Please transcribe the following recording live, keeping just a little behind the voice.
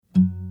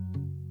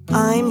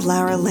I'm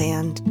Lara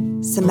Land,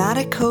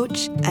 somatic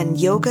coach and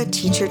yoga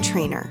teacher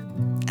trainer,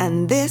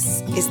 and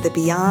this is the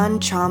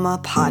Beyond Trauma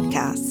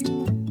podcast.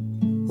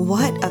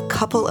 What a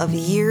couple of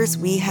years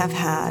we have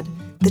had.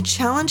 The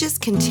challenges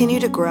continue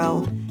to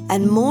grow,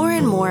 and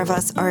more of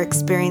us are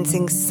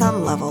experiencing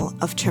some level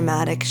of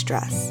traumatic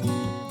stress.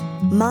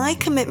 My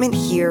commitment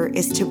here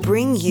is to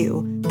bring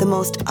you the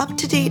most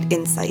up-to-date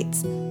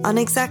insights on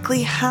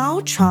exactly how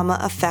trauma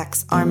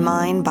affects our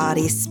mind,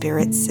 body,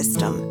 spirit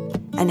system,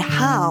 and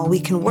how we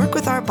can work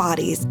with our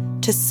bodies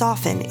to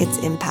soften its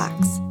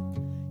impacts.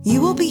 You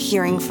will be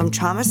hearing from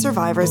trauma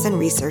survivors and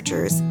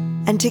researchers,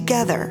 and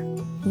together,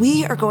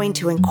 we are going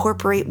to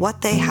incorporate what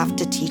they have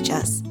to teach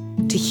us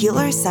to heal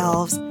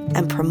ourselves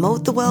and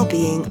promote the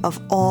well-being of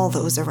all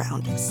those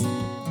around us.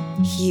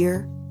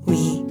 Here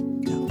we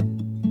go.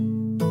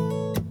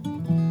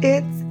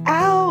 It's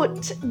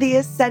out! The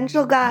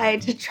Essential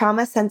Guide to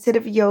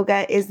Trauma-Sensitive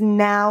Yoga is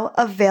now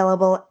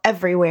available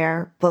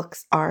everywhere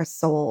books are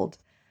sold.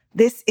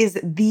 This is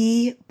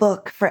the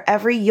book for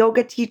every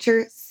yoga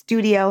teacher,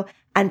 studio,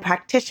 and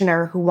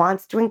practitioner who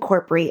wants to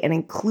incorporate an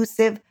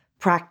inclusive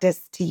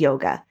practice to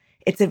yoga.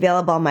 It's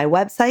available on my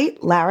website,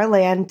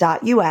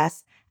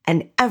 laraland.us,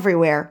 and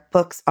everywhere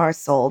books are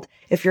sold.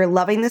 If you're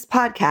loving this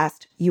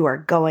podcast, you are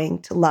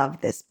going to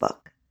love this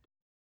book.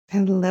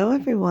 Hello,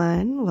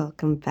 everyone.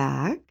 Welcome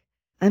back.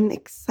 I'm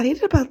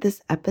excited about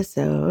this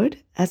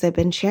episode. As I've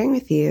been sharing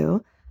with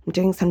you, I'm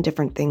doing some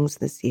different things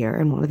this year,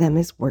 and one of them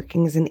is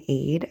working as an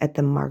aide at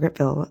the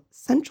Margaretville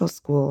Central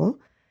School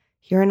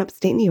here in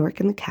upstate New York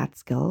in the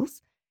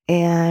Catskills.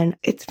 And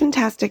it's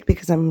fantastic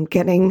because I'm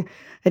getting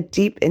a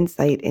deep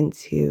insight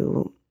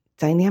into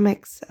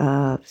dynamics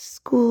of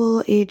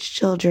school-age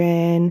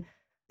children,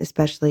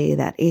 especially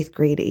that 8th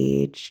grade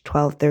age,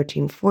 12,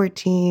 13,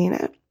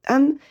 14.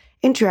 I'm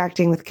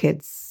interacting with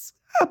kids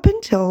up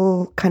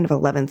until kind of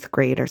 11th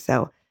grade or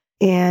so.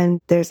 And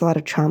there's a lot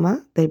of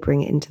trauma they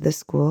bring into the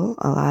school.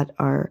 A lot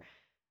are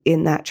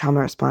in that trauma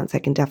response. I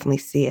can definitely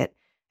see it.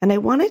 And I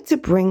wanted to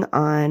bring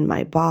on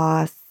my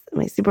boss,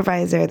 my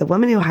supervisor, the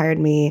woman who hired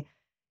me.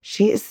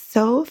 She is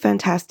so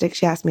fantastic.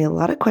 She asked me a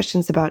lot of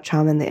questions about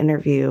trauma in the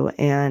interview,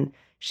 and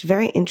she's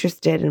very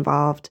interested,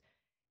 involved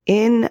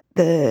in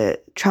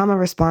the trauma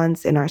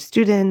response in our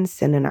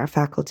students and in our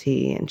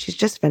faculty. And she's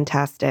just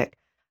fantastic.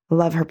 I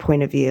love her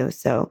point of view.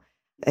 So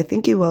I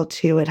think you will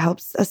too. It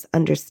helps us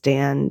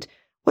understand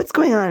what's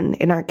going on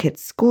in our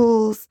kids'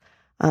 schools.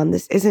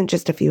 This isn't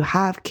just if you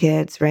have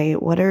kids,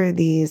 right? What are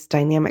these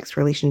dynamics,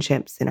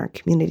 relationships in our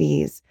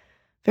communities?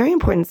 Very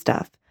important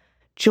stuff.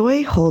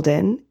 Joy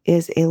Holden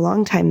is a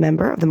longtime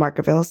member of the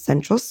Margaretville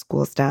Central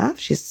School staff.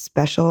 She's a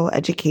special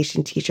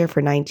education teacher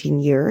for 19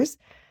 years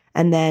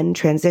and then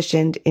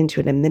transitioned into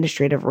an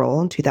administrative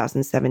role in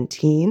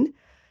 2017.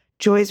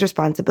 Joy's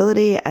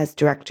responsibility as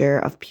Director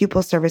of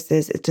Pupil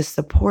Services is to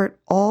support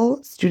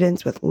all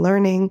students with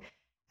learning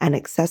and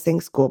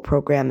accessing school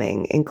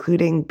programming,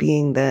 including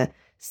being the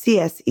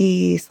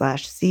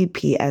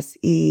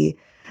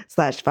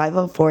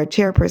CSE/CPSE/504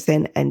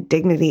 chairperson and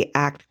Dignity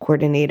Act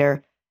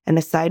coordinator. And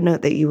a side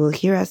note that you will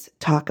hear us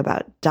talk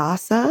about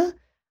DASA.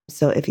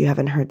 So if you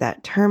haven't heard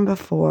that term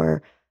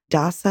before,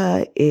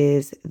 DASA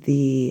is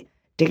the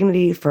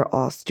Dignity for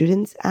All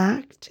Students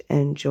Act,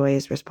 and Joy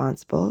is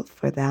responsible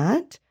for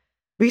that.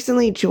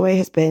 Recently, Joy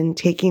has been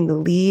taking the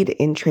lead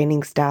in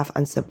training staff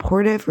on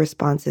supportive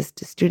responses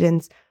to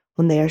students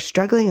when they are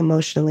struggling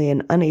emotionally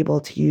and unable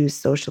to use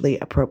socially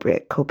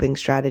appropriate coping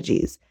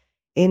strategies.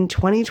 In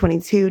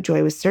 2022,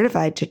 Joy was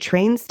certified to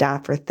train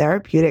staff for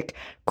Therapeutic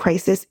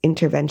Crisis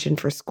Intervention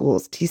for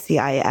Schools,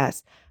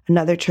 TCIS,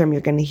 another term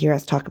you're going to hear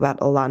us talk about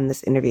a lot in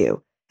this interview.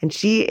 And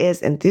she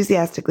is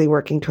enthusiastically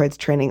working towards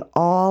training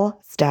all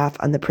staff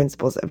on the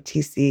principles of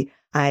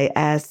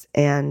TCIS,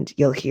 and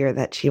you'll hear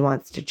that she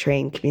wants to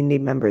train community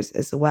members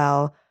as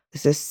well.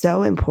 This is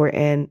so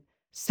important.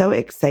 So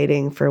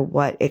exciting for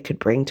what it could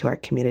bring to our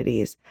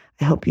communities.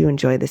 I hope you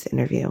enjoy this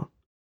interview.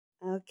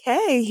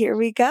 Okay, here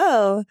we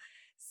go.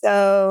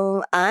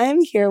 So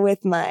I'm here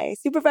with my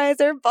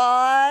supervisor,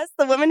 boss,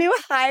 the woman who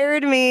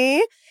hired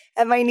me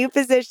at my new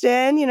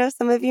position. You know,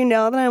 some of you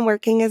know that I'm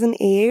working as an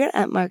aide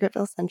at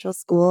Margaretville Central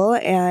School.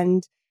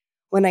 And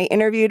when I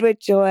interviewed with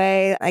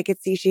Joy, I could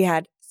see she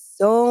had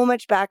so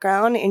much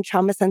background in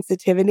trauma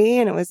sensitivity,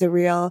 and it was a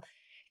real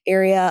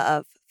area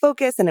of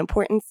focus and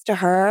importance to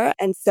her.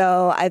 And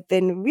so I've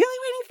been really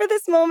waiting for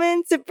this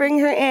moment to bring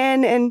her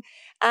in and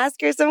ask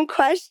her some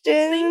questions.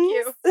 Thank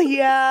you.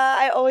 Yeah,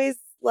 I always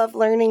love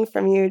learning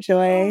from you,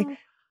 Joy.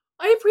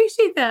 I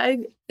appreciate that.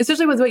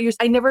 Especially with what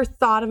I never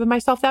thought of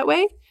myself that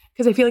way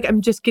because I feel like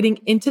I'm just getting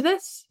into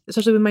this,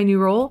 especially with my new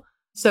role.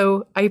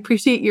 So I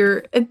appreciate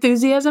your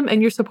enthusiasm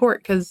and your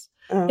support because,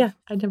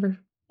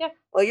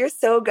 Well, you're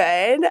so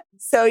good.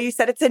 So you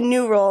said it's a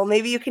new role.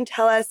 Maybe you can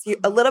tell us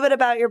a little bit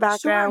about your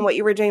background, Sure. what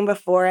you were doing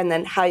before, and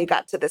then how you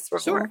got to this role.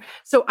 Sure.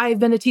 So I've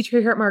been a teacher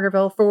here at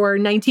Margaretville for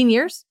 19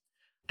 years.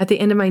 At the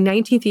end of my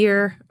 19th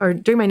year, or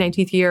during my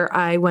 19th year,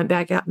 I went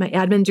back at my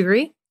admin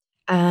degree.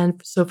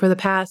 And so for the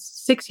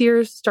past 6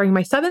 years, starting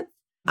my 7th,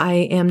 I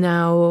am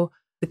now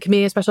the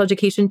Committee of Special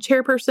Education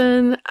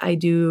chairperson. I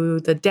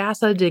do the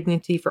DASA,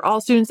 Dignity for All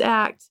Students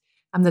Act.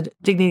 I'm the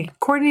Dignity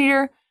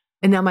Coordinator.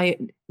 And now my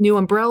new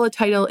umbrella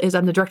title is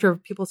I'm the Director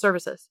of Pupil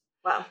Services.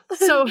 Wow.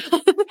 So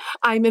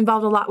I'm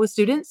involved a lot with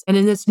students. And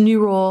in this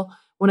new role,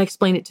 when I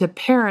explain it to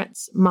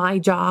parents, my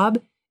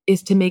job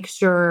is to make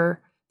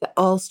sure that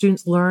all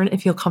students learn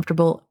and feel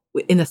comfortable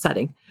in the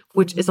setting,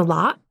 which is a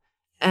lot.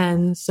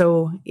 And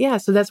so,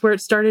 so that's where it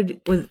started,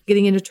 with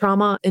getting into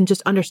trauma and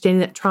just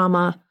understanding that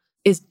trauma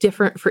is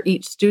different for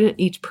each student,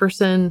 each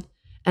person,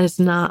 and it's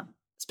not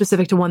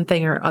specific to one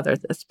thing or other.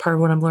 That's part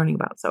of what I'm learning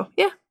about. So,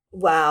 yeah.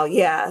 Wow.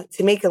 Yeah.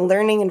 To make a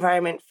learning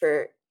environment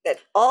for that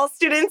all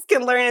students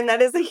can learn. And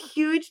that is a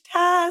huge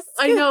task.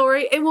 I know,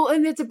 right?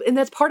 And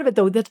that's part of it,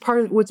 though. That's part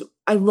of what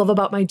I love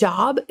about my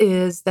job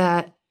is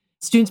that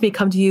students may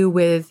come to you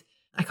with,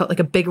 I call it like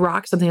a big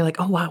rock, something you're like,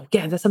 oh, wow,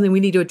 yeah, that's something we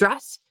need to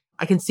address.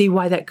 I can see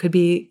why that could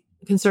be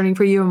concerning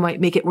for you and might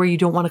make it where you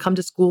don't want to come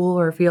to school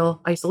or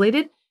feel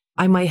isolated.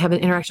 I might have an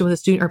interaction with a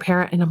student or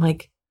parent and I'm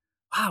like,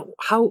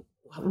 wow,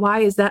 why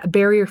is that a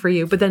barrier for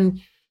you? But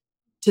then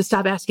to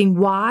stop asking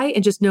why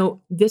and just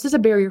know this is a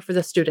barrier for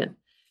the student.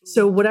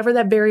 So whatever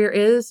that barrier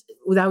is,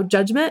 without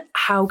judgment,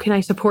 how can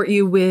I support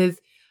you with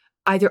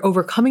either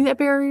overcoming that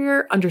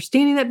barrier,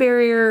 understanding that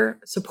barrier,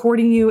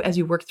 supporting you as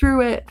you work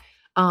through it?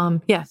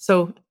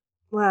 So.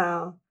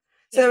 Wow.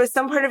 So there was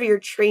some part of your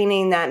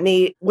training that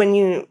made, when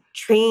you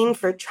train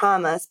for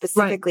trauma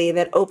specifically,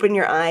 that opened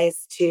your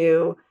eyes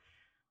to,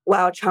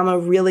 wow, trauma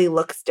really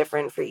looks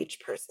different for each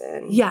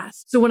person.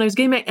 Yes. So when I was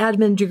getting my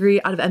admin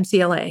degree out of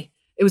MCLA,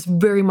 it was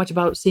very much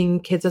about seeing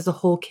kids as a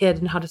whole kid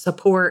and how to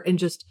support and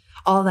just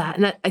all that.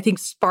 And that, I think,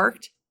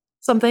 sparked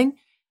something.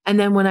 And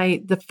then when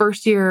the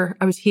first year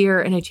I was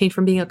here and I changed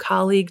from being a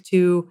colleague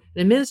to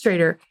an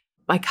administrator,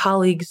 my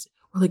colleagues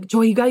were like,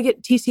 Joy, you got to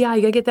get TCI,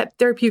 you got to get that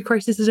therapeutic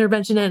crisis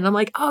intervention in. And I'm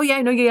like, oh yeah,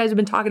 I know you guys have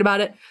been talking about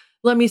it.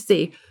 Let me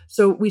see.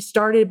 So we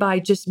started by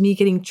just me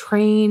getting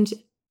trained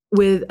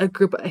with a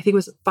group, I think it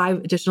was 5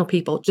 additional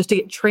people, just to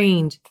get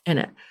trained in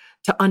it,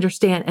 to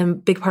understand. And a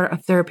big part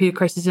of therapeutic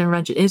crisis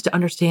intervention is to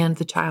understand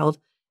the child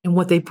and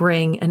what they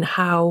bring and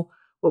how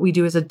what we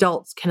do as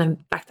adults can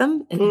affect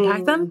them and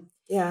impact them.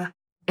 Yeah.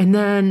 And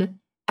then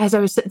as I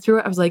was sitting through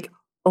it, I was like,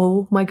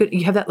 oh my goodness,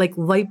 you have that like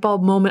light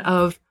bulb moment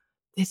of,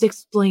 this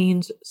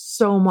explains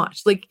so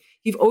much. Like,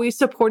 you've always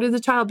supported the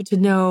child, but to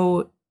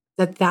know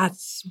that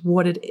that's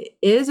what it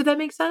is, if that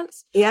makes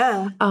sense.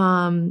 Yeah.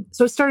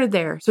 So it started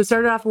there. So it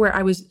started off where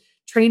I was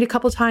trained a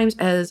couple times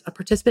as a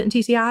participant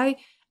in TCI.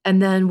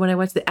 And then when I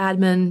went to the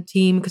admin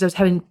team, because I was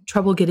having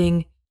trouble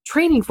getting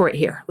training for it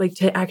here, like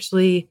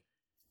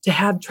to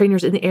have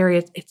trainers in the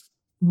area, it's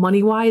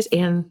money-wise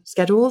and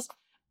schedules.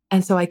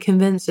 And so I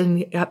convinced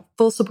and got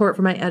full support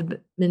from my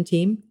admin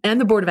team and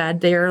the board of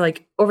ed. They are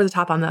like over the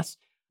top on this.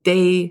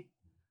 They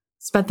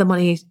spent the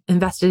money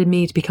invested in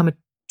me to become a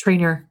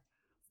trainer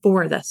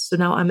for this. So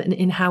now I'm an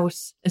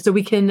in-house. And so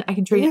I can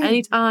train at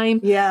any time.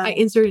 Yeah. I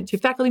insert it to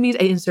faculty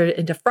meetings. I insert it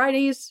into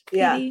Fridays.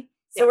 Yeah.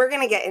 So we're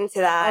going to get into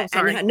that. Oh,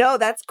 sorry. And no,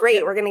 that's great.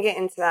 Yeah. We're going to get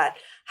into that,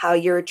 how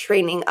you're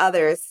training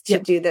others to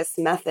do this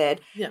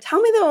method. Yeah.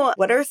 Tell me though,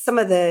 what are some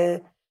of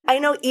I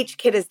know each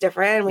kid is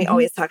different. And we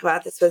always talk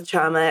about this with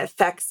trauma. It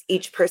affects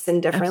each person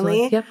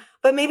differently. Yep.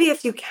 But maybe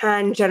if you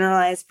can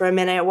generalize for a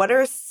minute, what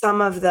are some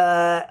of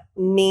the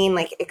main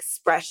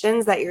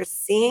expressions that you're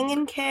seeing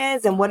in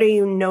kids? And what are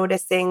you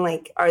noticing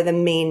are the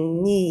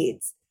main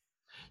needs?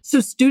 So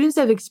students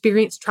that have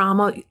experienced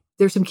trauma,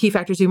 there's some key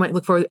factors you might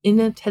look for: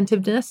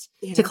 inattentiveness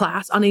to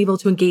class, unable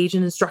to engage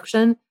in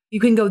instruction. You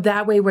can go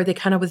that way where they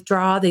kind of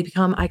withdraw. They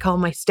become, I call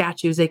them my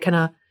statues. They kind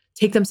of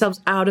take themselves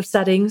out of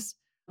settings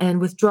and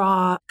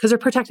withdraw because they're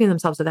protecting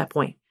themselves at that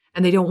point.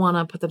 And they don't want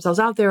to put themselves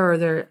out there, or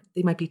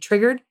they might be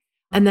triggered.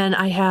 And then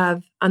I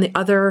have, on the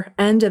other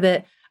end of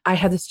it, I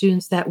have the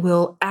students that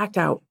will act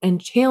out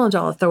and challenge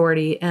all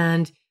authority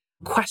and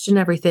question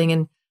everything.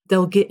 And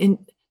they'll get in,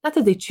 not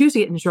that they choose to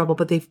get into trouble,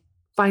 but they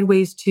find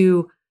ways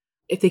to,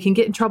 if they can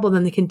get in trouble,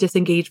 then they can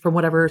disengage from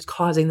whatever is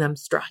causing them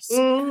stress.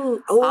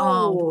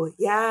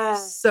 Yeah.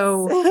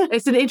 So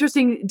it's an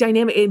interesting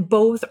dynamic. And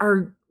both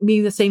are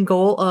meeting the same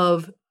goal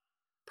of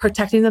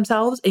protecting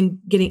themselves and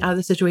getting out of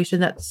the situation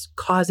that's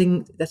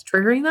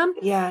triggering them.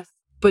 Yes.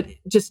 But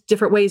just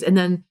different ways.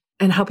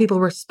 And how people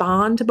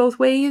respond to both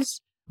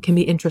ways can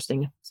be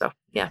interesting. So,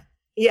 yeah.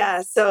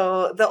 Yeah.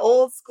 So the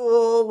old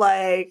school,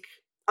 I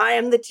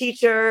am the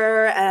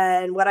teacher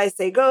and what I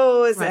say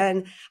goes. Right.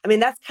 And I mean,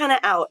 that's kind of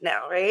out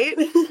now, right?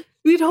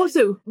 You'd hope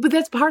so. But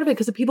that's part of it,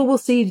 because the people will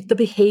see the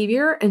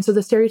behavior. And so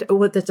the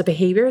stereotype, that's a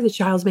behavior. The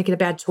child's making a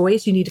bad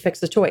choice. You need to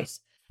fix the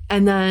choice.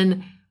 And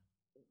then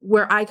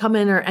where I come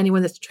in, or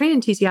anyone that's trained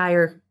in TCI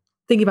or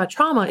thinking about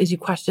trauma, is you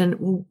question,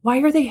 well, why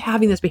are they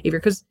having this behavior?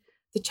 Because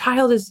the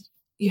child is,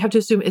 you have to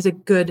assume, is a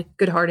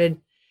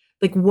good-hearted.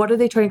 What are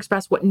they trying to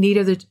express? What need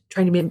are they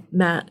trying to be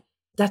met?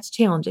 That's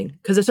challenging,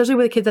 because especially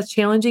with a kid that's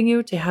challenging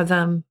you, to have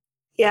them.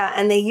 Yeah.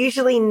 And they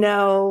usually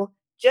know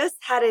just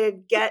how to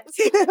get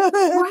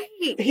to.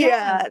 Right.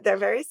 Yeah. They're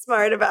very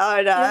smart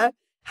about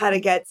how to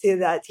get to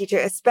that teacher,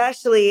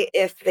 especially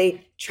if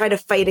they try to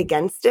fight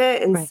against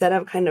it instead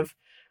of kind of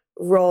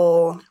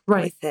roll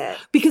Right. with it.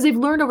 Because they've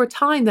learned over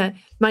time that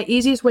my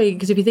easiest way,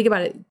 because if you think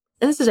about it,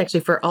 and this is actually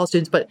for all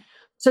students, but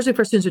especially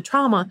for students with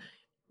trauma,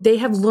 they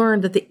have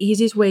learned that the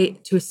easiest way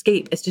to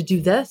escape is to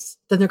do this,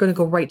 then they're going to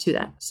go right to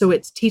that. So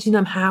it's teaching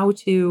them how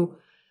to,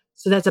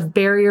 so that's a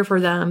barrier for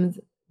them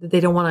that they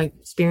don't want to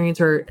experience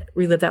or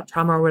relive that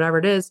trauma or whatever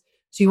it is.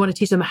 So you want to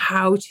teach them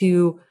how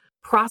to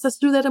process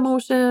through that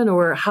emotion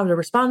or how to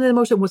respond to that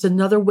emotion. What's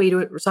another way to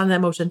respond to that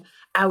emotion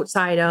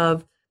outside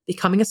of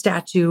becoming a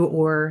statue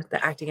or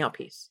the acting out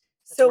piece?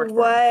 So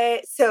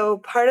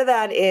part of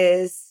that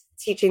is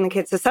teaching the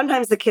kids. So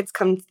sometimes the kids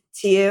come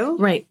to you.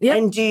 Right. Yep.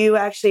 And do you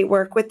actually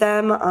work with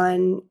them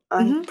on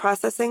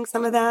processing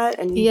some of that?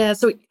 And yeah.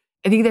 So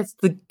I think that's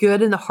the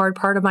good and the hard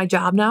part of my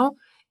job now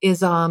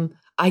is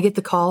I get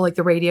the call, like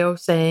the radio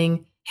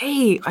saying,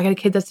 hey, I got a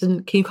kid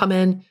can you come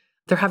in?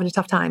 They're having a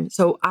tough time.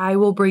 So I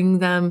will bring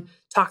them,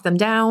 talk them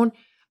down,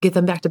 get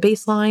them back to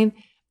baseline.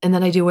 And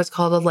then I do what's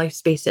called a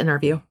life-based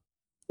interview,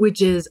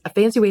 which is a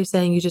fancy way of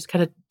saying you just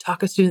kind of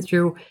talk a student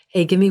through,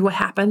 hey, give me what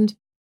happened.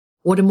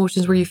 What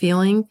emotions were you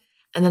feeling?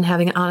 And then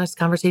having an honest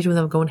conversation with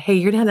them going, hey,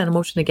 you're going to have that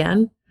emotion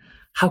again.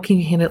 How can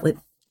you handle it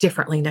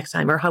differently next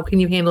time? Or how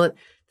can you handle it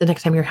the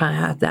next time you're going to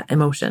have that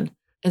emotion?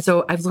 And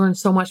so I've learned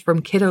so much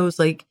from kiddos,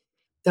 like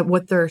that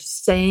what they're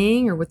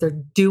saying or what they're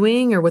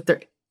doing or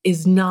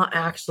is not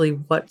actually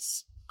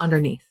what's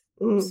underneath.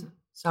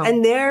 So,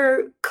 and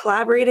they're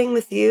collaborating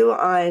with you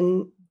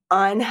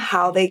on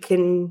how they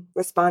can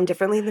respond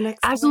differently the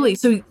next time? Absolutely.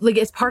 So like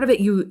as part of it,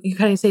 you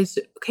kind of say,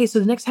 okay, so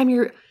the next time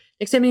you're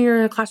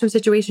in a classroom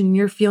situation and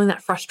you're feeling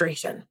that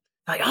frustration,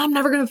 like, oh, I'm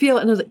never going to feel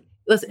it. And I was like,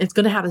 listen, it's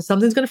going to happen.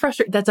 Something's going to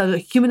frustrate. That's a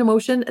human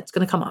emotion. It's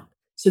going to come up.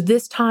 So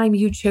this time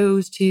you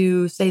chose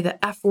to say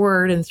the F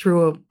word and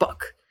through a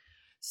book.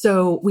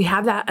 So we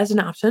have that as an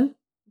option,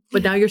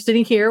 but now you're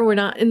sitting here. We're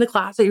not in the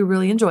class that you're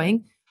really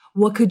enjoying.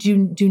 What could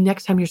you do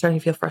next time you're starting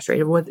to feel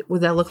frustrated? What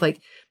would that look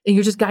like? And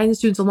you're just guiding the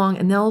students along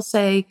and they'll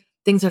say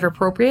things that are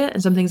appropriate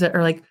and some things that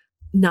are like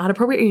not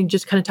appropriate. And you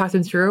just kind of talk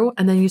them through.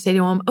 And then you say to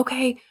them,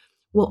 okay,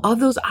 well, of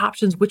those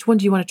options, which one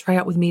do you want to try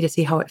out with me to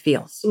see how it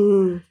feels?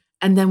 And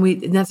then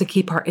and that's the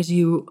key part is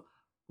you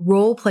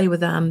role play with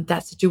them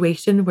that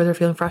situation where they're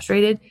feeling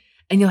frustrated.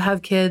 And you'll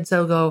have kids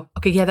that'll go,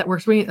 okay, yeah, that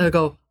works for me. And they'll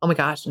go, oh my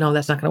gosh, no,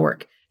 that's not going to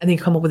work. And then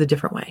you come up with a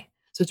different way.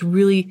 So it's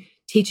really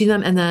teaching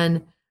them. And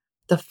then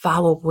the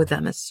follow-up with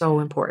them is so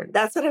important.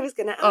 That's what I was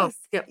going to ask. Oh,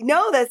 yep.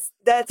 No, that's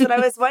what I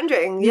was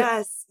wondering. Yep.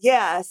 Yes.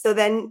 Yeah. So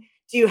then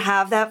do you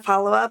have that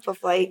follow-up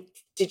of like,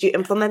 did you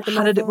implement the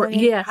How did it work?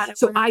 Yeah.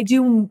 So I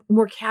do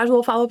more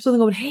casual follow-ups with them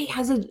going, hey,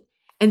 how's it?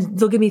 And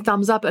they'll give me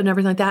thumbs up and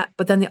everything like that.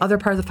 But then the other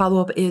part of the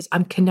follow-up is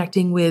I'm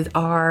connecting with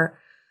our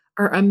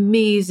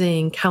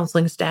amazing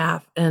counseling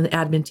staff and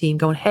admin team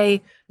going,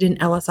 hey, did an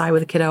LSI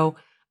with a kiddo.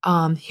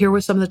 Here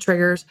were some of the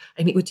triggers.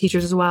 I meet with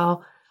teachers as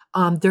well.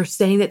 They're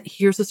saying that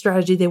here's the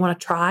strategy they want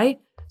to try.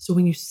 So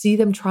when you see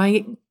them trying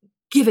it,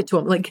 give it to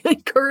them, like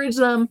encourage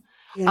them.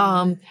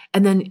 Yeah.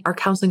 And then our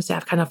counseling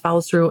staff kind of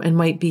follows through and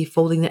might be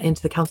folding that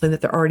into the counseling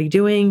that they're already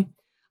doing.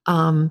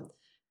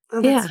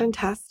 That's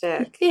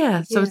fantastic.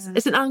 Yeah. So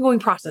it's an ongoing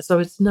process. So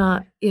it's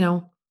not,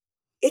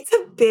 It's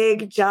a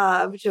big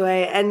job,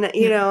 Joy. And,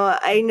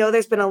 I know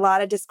there's been a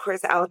lot of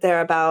discourse out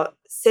there about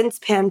since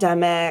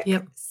pandemic,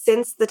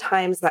 since the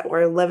times that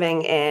we're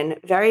living in,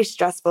 very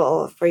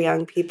stressful for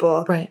young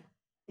people. Right.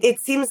 It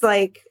seems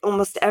like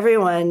almost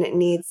everyone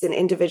needs an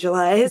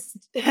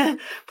individualized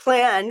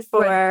plan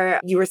for,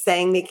 you were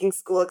saying, making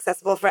school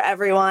accessible for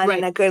everyone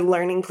and a good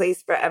learning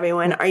place for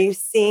everyone. Are you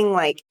seeing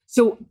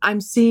So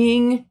I'm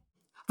seeing,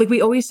 like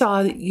we always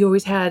saw, that you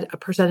always had a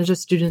percentage of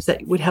students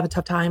that would have a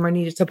tough time or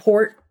needed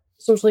support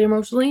socially,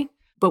 emotionally.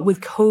 But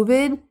with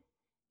COVID,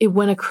 it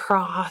went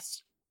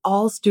across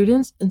all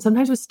students and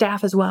sometimes with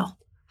staff as well.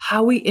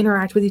 How we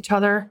interact with each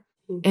other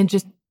and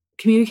just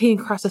communicating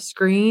across a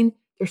screen.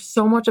 There's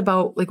so much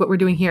about like what we're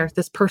doing here,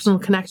 this personal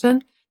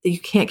connection that you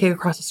can't get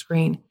across a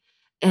screen.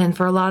 And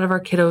for a lot of our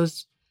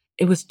kiddos,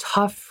 it was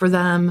tough for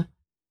them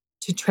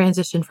to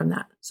transition from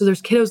that. So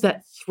there's kiddos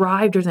that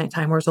thrived during that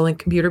time where it's only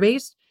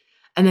computer-based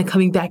and then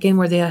coming back in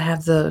where they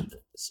have the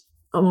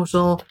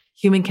emotional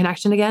human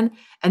connection again.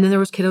 And then there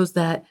was kiddos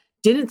that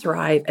didn't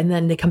thrive and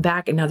then they come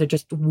back and now they're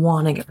just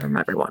wanting it from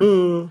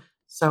everyone.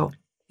 So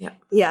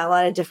yeah, a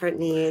lot of different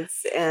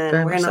needs,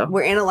 and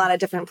we're in a lot of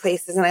different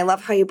places. And I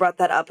love how you brought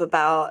that up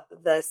about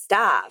the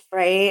staff,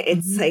 right?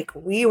 It's like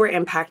we were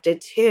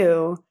impacted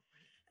too.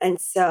 And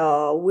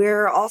so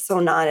we're also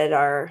not at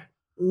our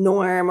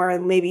norm, or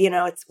maybe,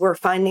 we're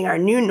finding our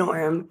new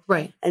norm.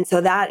 Right. And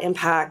so that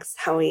impacts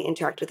how we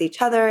interact with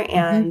each other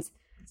and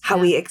how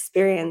we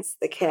experience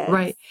the kids.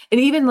 Right. And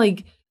even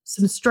like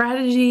some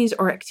strategies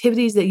or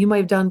activities that you might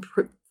have done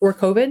before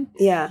COVID.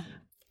 Yeah.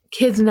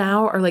 Kids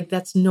now are like,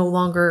 that's no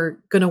longer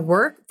going to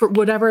work for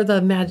whatever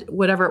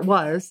it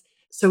was.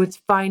 So it's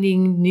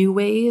finding new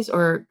ways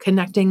or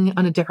connecting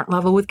on a different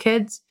level with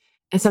kids.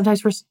 And sometimes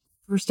for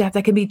staff,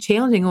 that can be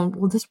challenging.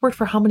 Well, this worked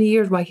for how many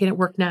years? Why can't it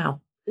work now?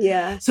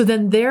 Yeah. So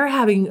then they're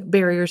having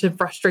barriers and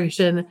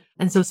frustration.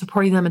 And so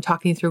supporting them and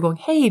talking through going,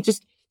 hey,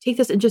 just take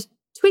this and just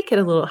tweak it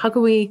a little. How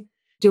can we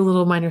do a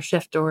little minor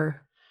shift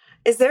or.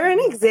 Is there an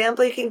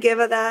example you can give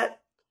of that?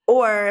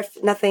 Or if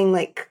nothing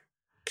like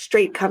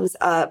straight comes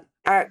up,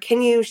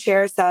 can you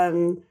share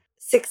some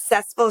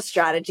successful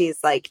strategies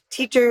like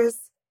teachers?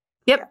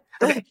 Yep.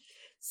 Okay.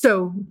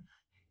 So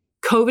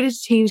COVID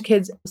has changed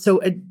kids. So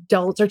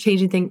adults are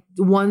changing things.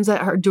 The ones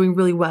that are doing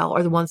really well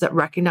are the ones that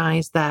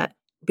recognize that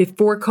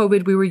before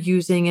COVID, we were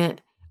using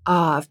it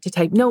to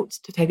type notes,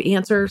 to type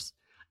answers,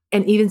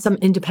 and even some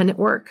independent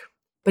work.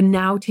 But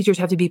now teachers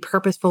have to be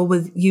purposeful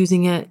with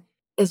using it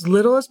as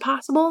little as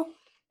possible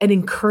and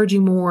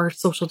encouraging more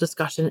social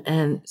discussion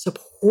and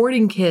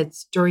supporting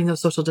kids during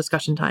those social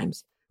discussion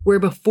times. Where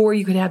before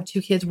you could have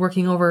two kids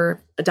working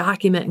over a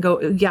document and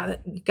go, yeah,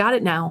 you got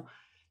it now.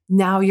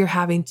 Now you're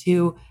having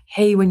to,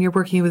 hey, when you're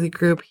working with a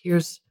group,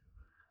 here's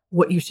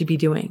what you should be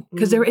doing.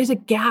 Because there is a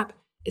gap.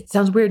 It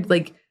sounds weird.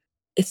 Like,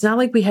 it's not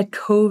like we had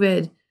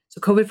COVID.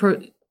 So COVID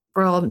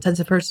for all intents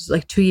and purposes,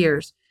 like 2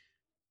 years.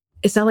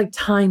 It's not like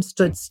time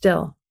stood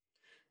still.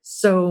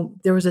 So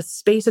there was a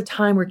space of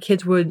time where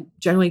kids would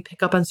generally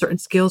pick up on certain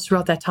skills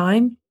throughout that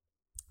time.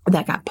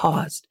 That got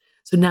paused.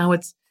 So now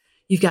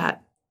you've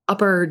got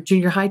upper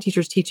junior high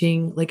teachers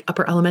teaching like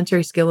upper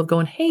elementary skill of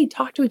going, hey,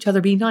 talk to each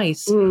other, be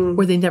nice,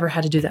 where they never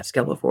had to do that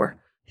skill before.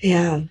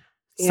 Yeah.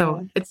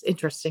 So it's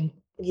interesting.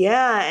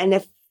 Yeah. And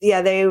if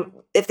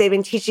they've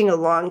been teaching a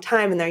long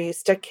time and they're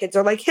used to kids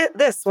are like, hit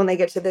this when they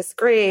get to this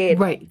grade,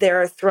 right?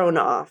 They're thrown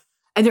off.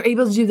 And they're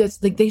able to do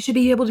this. Like they should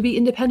be able to be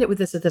independent with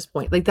this at this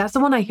point. Like that's the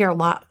one I hear a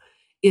lot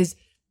is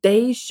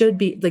they should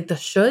be like the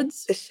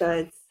shoulds. The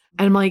shoulds.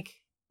 And I'm like,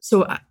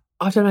 so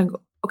often I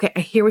go, okay, I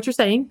hear what you're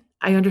saying.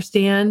 I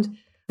understand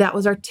that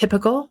was our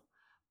typical,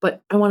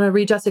 but I want to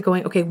readjust it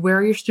going, okay, where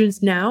are your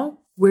students now?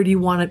 Where do you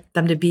want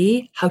them to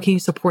be? How can you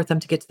support them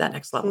to get to that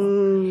next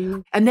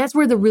level? And that's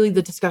where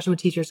the discussion with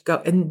teachers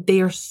go. And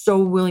they are so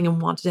willing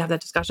and want to have that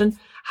discussion.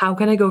 How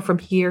can I go from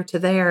here to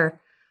there?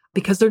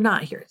 Because they're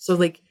not here. So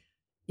like,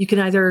 you can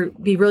either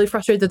be really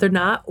frustrated that they're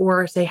not,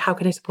 or say, how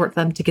can I support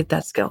them to get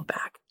that skill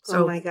back?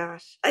 So, oh my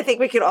gosh. I think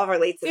we could all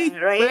relate to that,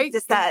 right?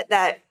 Just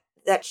that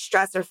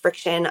stress or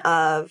friction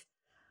of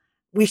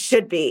we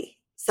should be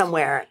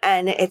somewhere.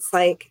 And it's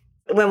like,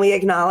 when we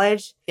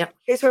acknowledge,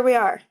 here's where we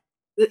are.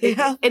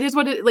 It is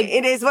what it like.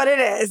 It is what it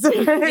is.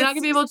 You're not going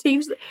to be able to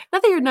change it.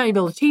 Not that you're not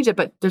able to change it,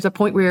 but there's a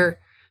point where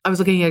I was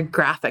looking at a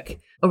graphic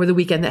over the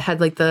weekend that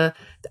had like the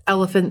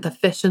elephant, the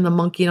fish, and the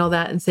monkey and all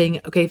that, and saying,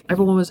 okay,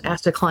 everyone was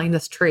asked to climb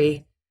this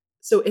tree.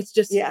 So it's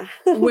just,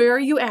 where are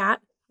you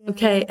at?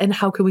 Okay. And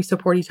how can we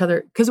support each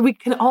other? Because we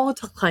can all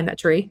climb that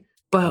tree,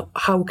 but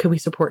how can we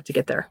support to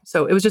get there?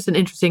 So it was just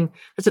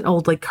it's an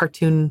old like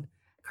cartoon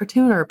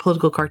or a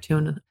political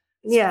cartoon.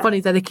 It's funny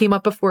that it came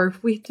up before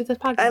we did the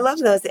podcast. I love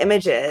those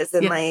images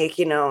and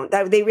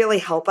that they really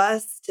help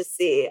us to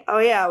see, oh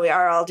yeah, we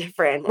are all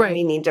different and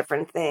we need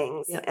different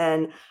things. Yeah.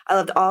 And I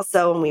loved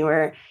also when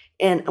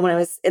I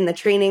was in the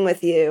training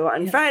with you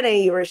on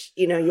Friday, you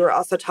were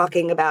also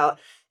talking about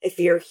if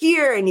you're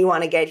here and you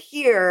want to get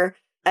here,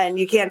 and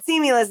you can't see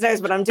me, listeners,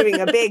 but I'm doing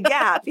a big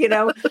gap,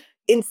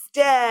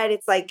 Instead,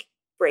 it's like,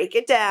 break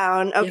it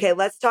down. Okay,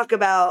 let's talk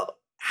about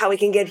how we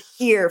can get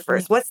here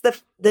first. What's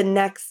the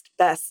next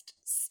best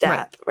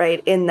step,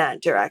 right, in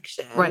that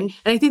direction? Right. And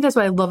I think that's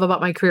what I love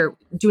about my career,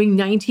 doing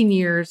 19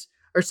 years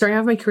or starting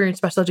off my career in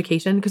special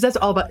education, because that's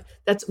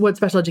what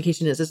special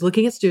education is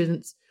looking at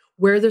students,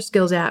 where their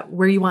skills at,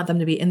 where you want them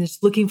to be, and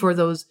just looking for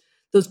those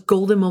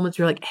golden moments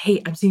where you're like,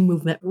 hey, I'm seeing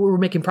movement. We're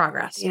making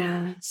progress.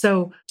 Yeah.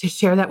 So to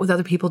share that with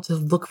other people, to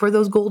look for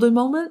those golden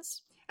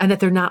moments and that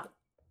they're not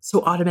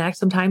so automatic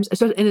sometimes.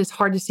 And it's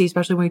hard to see,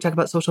 especially when you talk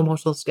about social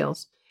emotional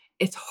skills.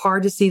 It's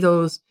hard to see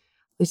those,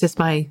 at least it's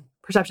my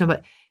perception,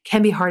 but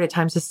can be hard at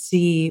times to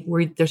see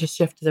where there's a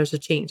shift, there's a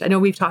change. I know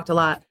we've talked a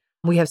lot.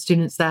 We have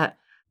students that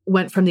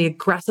went from the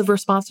aggressive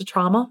response to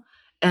trauma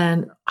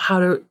and how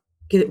to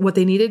get what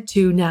they needed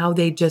to now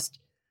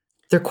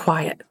they're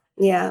quiet.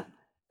 Yeah.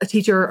 A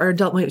teacher or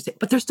adult might say,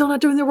 but they're still not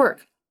doing their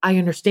work. I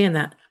understand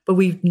that. But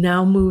we've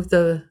now moved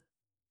the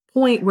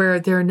point where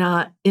they're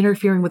not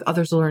interfering with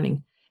others'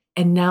 learning.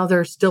 And now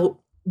they're still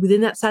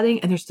within that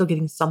setting and they're still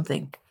getting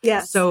something.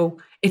 Yeah. So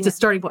it's a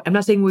starting point. I'm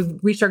not saying we've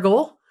reached our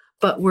goal,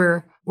 but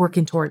we're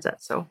working towards it.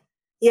 So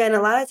yeah. And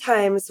a lot of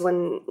times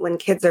when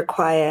kids are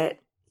quiet,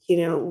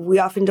 we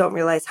often don't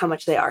realize how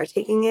much they are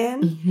taking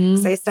in.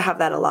 Because I used to have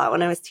that a lot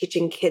when I was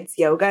teaching kids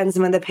yoga, and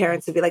some of the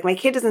parents would be like, my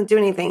kid doesn't do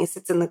anything. He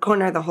sits in the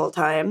corner the whole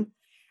time.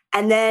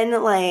 And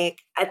then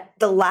like at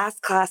the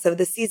last class of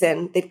the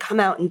season, they'd come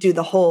out and do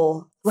the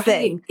whole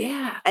thing.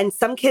 Yeah. And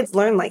some kids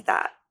learn like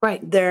that.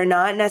 Right. They're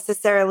not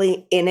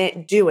necessarily in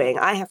it doing.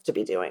 I have to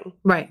be doing.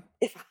 Right.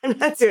 If I'm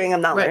not doing,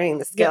 I'm not learning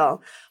the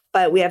skill. Yeah.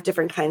 But we have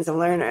different kinds of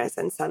learners.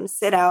 And some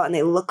sit out and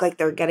they look like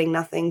they're getting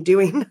nothing,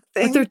 doing nothing.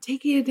 But they're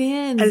taking it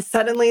in. And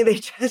suddenly they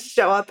just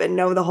show up and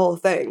know the whole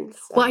thing.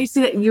 So. Well, I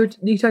see that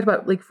you talked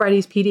about like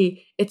Friday's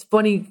PD. It's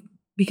funny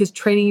because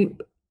training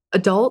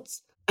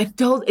adults,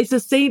 it's the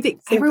same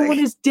thing. Everyone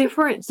is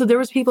different. So there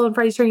was people in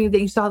Friday's training that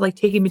you saw like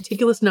taking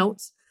meticulous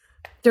notes.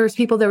 There was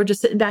people that were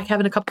just sitting back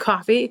having a cup of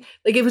coffee.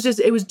 Like it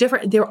was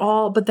different. They're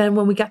all, but then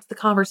when we got to the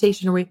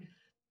conversation or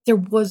there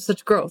was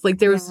such growth. Like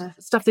there was Yeah.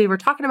 stuff they were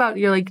talking about.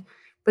 You're like,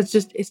 but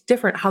it's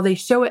different how they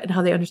show it and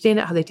how they understand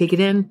it, how they take it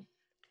in.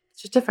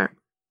 It's just different.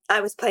 I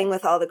was playing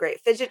with all the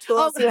great fidget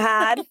tools you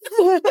had.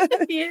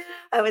 Yeah.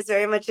 I was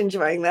very much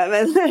enjoying them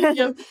and,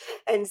 Yep.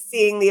 and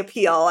seeing the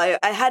appeal. I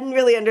hadn't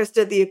really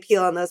understood the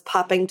appeal on those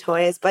popping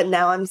toys, but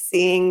now I'm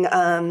seeing,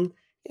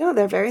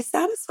 they're very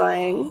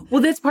satisfying.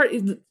 Well, that's part.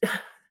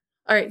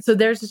 All right. So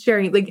there's the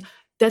sharing. Like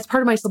that's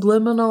part of my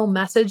subliminal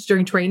message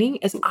during training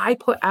is I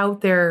put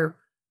out there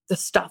the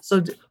stuff.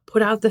 So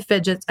put out the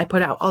fidgets. I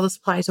put out all the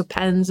supplies, so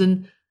pens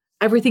and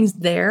everything's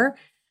there.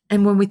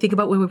 And when we think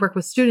about when we work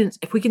with students,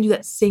 if we can do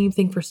that same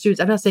thing for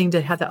students, I'm not saying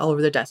to have that all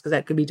over their desk because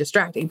that could be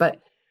distracting,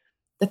 but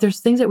that there's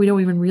things that we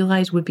don't even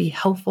realize would be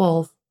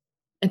helpful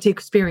and to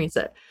experience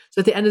it. So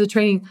at the end of the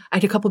training, I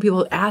had a couple of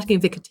people asking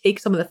if they could take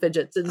some of the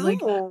fidgets and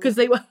because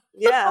they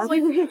yeah,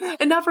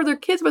 and not for their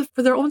kids, but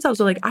for their own selves.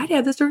 So like, I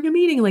had this during a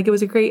meeting. Like it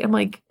was a great, I'm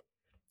like,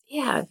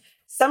 yeah.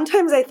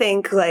 Sometimes I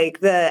think like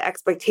the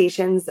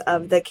expectations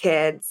of the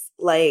kids,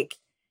 like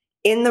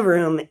in the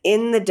room,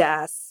 in the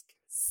desk,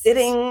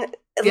 sitting,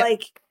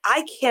 like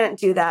I can't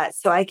do that.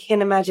 So I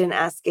can't imagine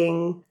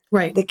asking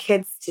the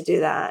kids to do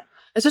that.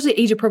 Especially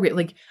age appropriate.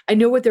 Like I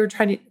know what they were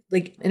trying to,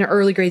 like in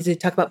early grades, they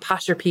talk about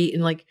posture Pete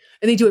and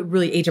they do it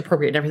really age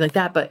appropriate and everything like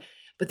that. But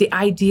the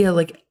idea,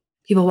 like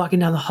people walking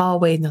down the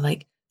hallway and they're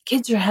like,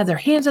 kids have their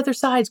hands at their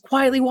sides,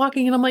 quietly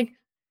walking. And I'm like,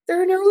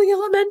 they're in early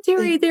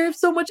elementary. They have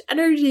so much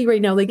energy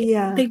right now. Like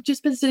they've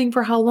just been sitting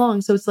for how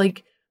long? So it's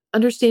like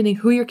understanding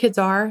who your kids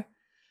are,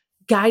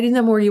 guiding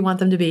them where you want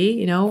them to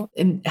be,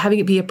 and having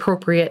it be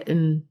appropriate.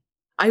 And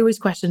I always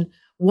question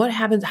what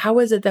happens. How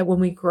is it that when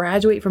we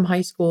graduate from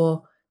high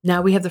school,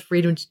 now we have the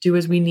freedom to do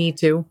as we need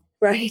to?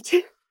 Right.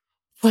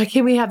 Why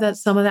can't we have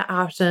some of that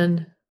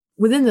option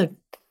within the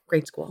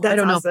grade school? That's I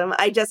don't awesome. know.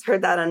 I just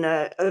heard that on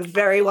a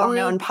very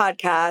well-known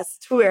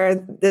podcast where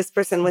this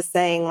person was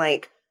saying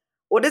like,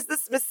 what is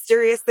this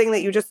mysterious thing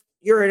that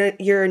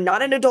you're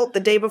not an adult the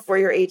day before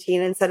you're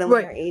 18 and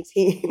suddenly you're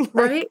 18.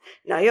 Right.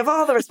 Now you have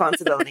all the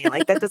responsibility.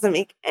 Like that doesn't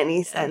make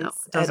any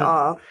sense at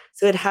all.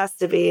 So it has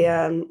to be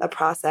a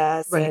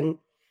process. Right. And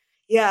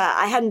yeah,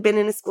 I hadn't been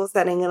in a school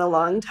setting in a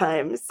long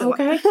time. So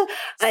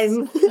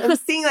I'm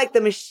seeing like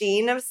the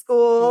machine of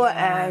school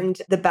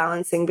and the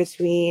balancing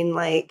between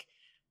like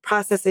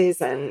processes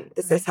and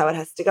this is how it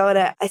has to go.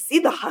 And I see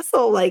the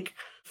hustle like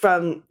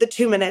from the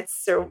 2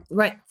 minutes or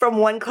from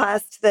one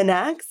class to the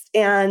next.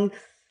 And,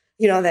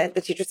 that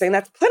the teacher's saying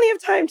that's plenty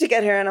of time to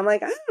get here. And I'm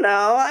like, I don't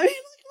know. I mean,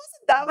 it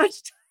wasn't that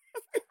much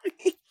time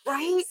for me.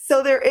 Right.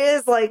 So there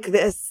is like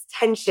this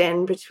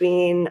tension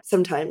between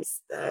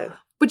sometimes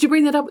But you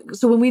bring that up.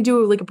 So when we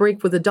do like a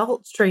break with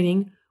adults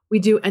training, we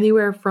do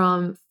anywhere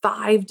from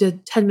 5 to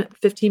 10,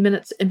 15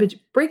 minutes in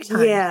break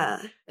time.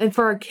 Yeah. And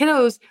for our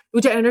kiddos,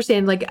 which I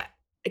understand, like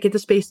I get the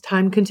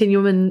space-time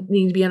continuum and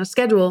need to be on a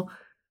schedule.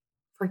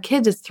 For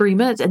kids, it's 3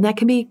 minutes. And that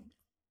can be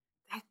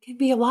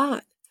a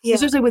lot. Yeah.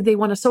 Especially when they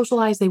want to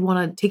socialize, they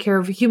want to take care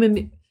of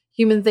human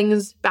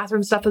things,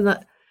 bathroom stuff, and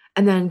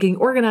then getting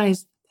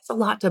organized. It's a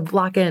lot to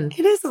block in.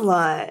 It is a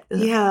lot.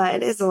 Yeah,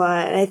 it is a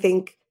lot. And I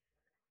think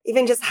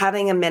even just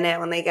having a minute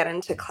when they get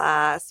into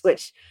class,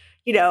 which,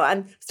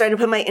 I'm starting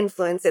to put my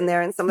influence in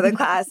there in some of the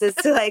classes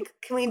to like,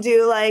 can we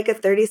do like a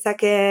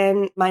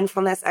 30-second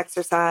mindfulness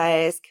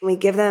exercise? Can we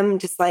give them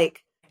just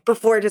like,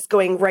 before just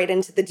going right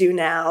into the do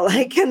now,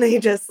 like, can they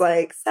just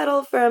like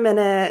settle for a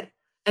minute?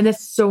 And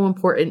that's so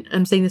important.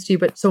 I'm saying this to you,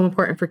 but so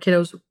important for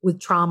kiddos with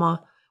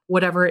trauma,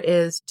 whatever it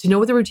is, to know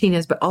what the routine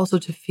is, but also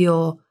to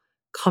feel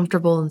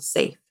comfortable and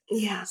safe.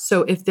 Yeah.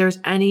 So if there's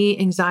any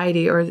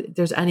anxiety or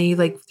there's any,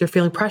 like they're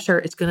feeling pressure,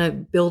 it's going to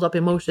build up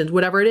emotions,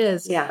 whatever it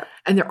is. Yeah.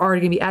 And they're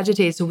already going to be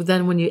agitated. So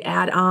then when you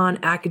add on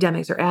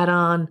academics or add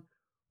on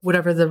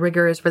whatever the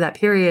rigor is for that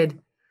period,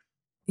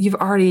 you're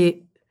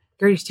already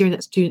steering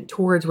that student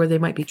towards where they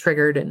might be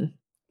triggered. And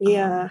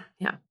yeah.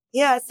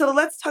 So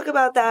let's talk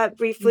about that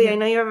briefly. I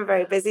know you have a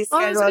very busy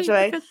schedule,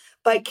 Joy,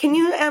 but can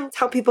you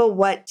tell people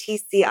what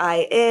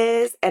TCI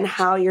is and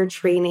how you're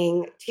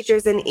training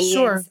teachers and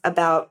aides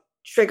about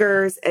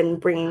triggers and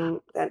bringing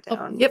that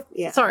down?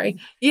 Yeah. Sorry.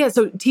 Yeah.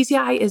 So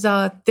TCI is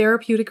a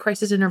therapeutic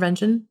crisis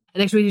intervention.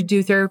 And actually we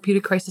do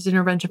therapeutic crisis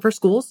intervention for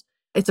schools.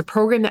 It's a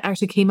program that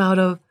actually came out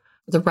of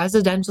the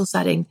residential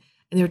setting,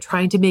 and they were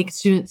trying to make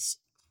students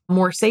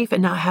more safe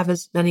and not have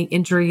as many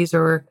injuries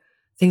or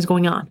things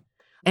going on.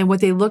 And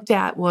what they looked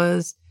at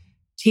was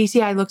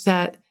TCI looks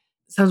at,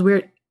 sounds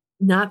weird,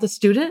 not the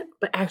student,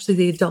 but actually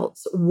the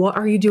adults. What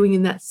are you doing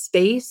in that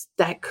space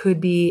that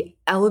could be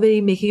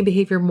elevating, making a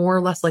behavior more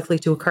or less likely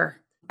to occur?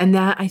 And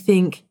that, I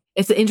think,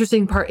 it's the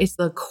interesting part. It's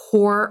the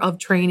core of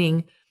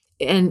training.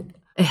 And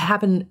it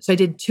happened. So I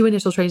did 2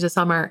 initial trainings this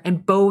summer,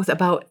 and both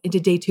about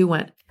into day 2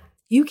 went,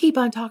 you keep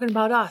on talking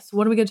about us.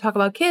 When are we going to talk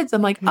about kids?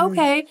 I'm like,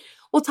 okay,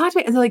 well, talk to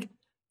me. And they're like,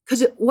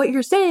 because what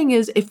you're saying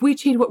is if we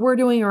change what we're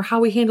doing or how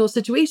we handle a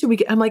situation,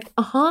 I'm like,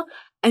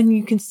 and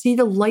you can see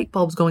the light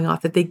bulbs going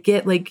off that they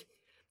get. Like,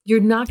 you're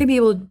not going to be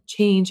able to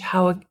change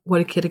what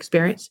a kid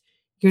experienced.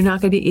 You're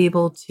not going to be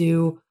able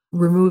to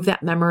remove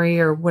that memory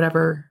or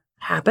whatever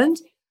happened,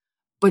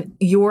 but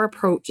your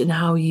approach and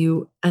how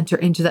you enter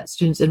into that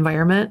student's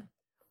environment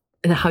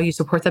and how you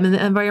support them in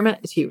the environment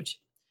is huge.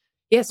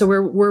 Yeah. So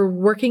we're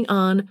working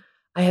on,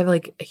 I have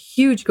like a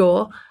huge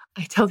goal.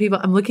 I tell people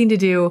I'm looking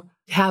to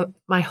have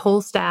my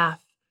whole staff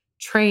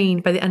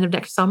trained by the end of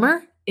next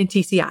summer in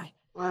TCI.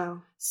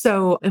 Wow.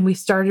 So, and we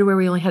started where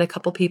we only had a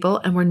couple people,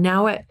 and we're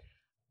now at,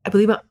 I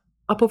believe, up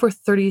over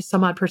 30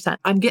 some odd %.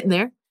 I'm getting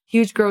there.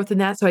 Huge growth in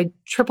that. So I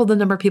tripled the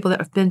number of people that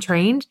have been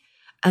trained.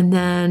 And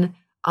then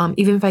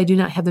even if I do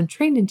not have them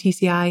trained in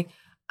TCI,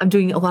 I'm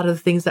doing a lot of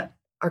the things that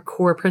are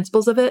core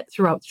principles of it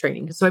throughout the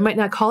training. So I might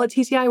not call it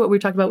TCI, what we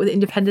talked about with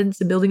independence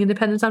and building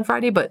independence on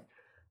Friday, but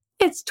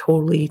it's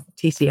totally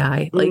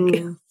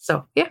TCI.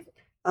 So yeah.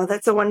 Oh,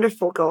 that's a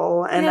wonderful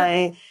goal. And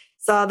I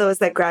saw those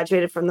that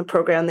graduated from the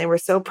program. They were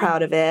so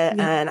proud of it.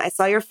 Yeah. And I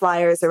saw your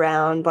flyers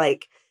around,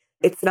 like,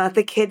 it's not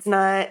the kid's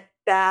not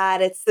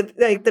bad. It's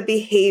the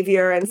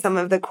behavior and some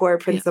of the core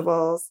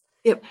principles.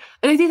 Yep.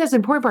 And I think that's the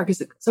important part,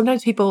 because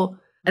sometimes people,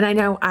 and I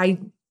know I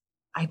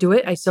do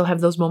it. I still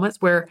have those moments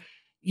where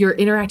you're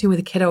interacting with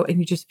a kiddo and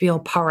you just feel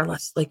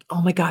powerless. Like,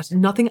 oh my gosh,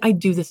 nothing I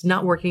do, this is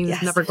not working. This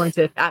is never going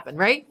to happen.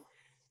 Right.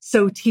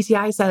 So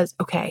TCI says,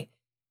 okay,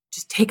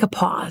 just take a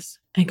pause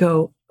and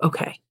go,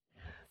 okay,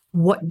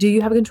 what do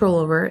you have control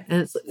over?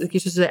 And it's like, you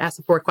just ask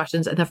the 4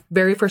 questions. And the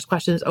very first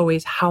question is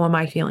always, how am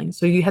I feeling?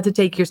 So you have to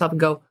take yourself and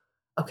go,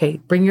 okay,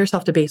 bring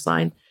yourself to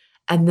baseline.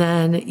 And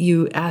then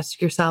you ask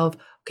yourself,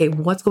 okay,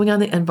 what's going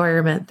on in the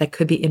environment that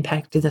could be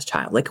impacting this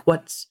child?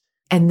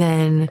 And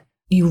then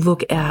you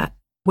look at,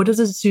 what does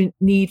the student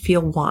need,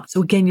 feel, want?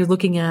 So again, you're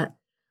looking at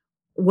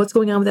what's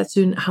going on with that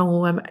student,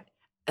 how am I?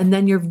 And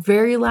then your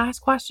very last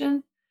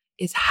question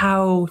is,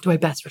 how do I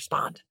best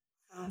respond?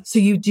 So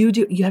you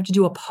have to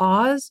do a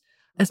pause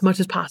as much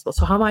as possible.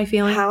 So how am I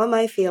feeling? How am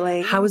I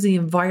feeling? How is the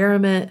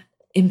environment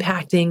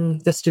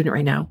impacting the student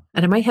right now?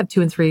 And I might have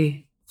 2 and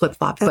 3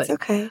 flip-flopped. That's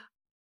okay.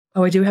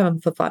 Oh, I do have them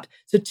flip-flopped.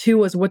 So 2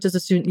 was, what does the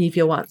student need,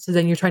 feel, want? So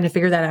then you're trying to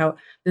figure that out.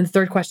 Then the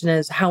third question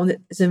is, how is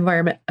the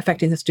environment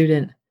affecting the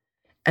student?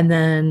 And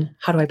then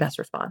how do I best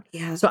respond?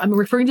 Yeah. So I'm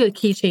referring to the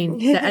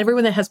keychain that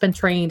everyone that has been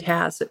trained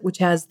has, which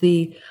has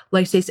the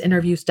life-stage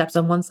interview steps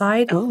on one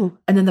side, and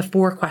then the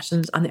 4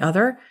 questions on the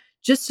other,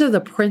 just so the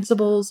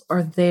principles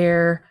are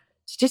there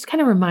to just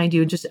kind of remind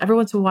you, just every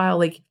once in a while,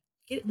 like,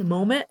 get in the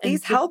moment.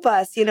 These help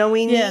us.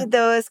 We need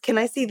those. Can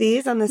I see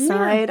these on the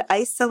side?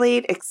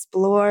 Isolate,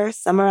 explore,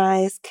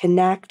 summarize,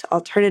 connect,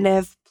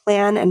 alternative,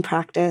 plan, and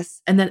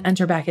practice. And then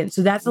enter back in.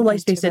 So that's the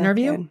life-based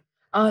interview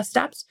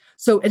steps.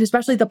 So, and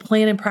especially the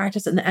plan and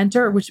practice and the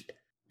enter, which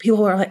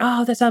people are like,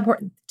 oh, that's not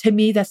important. To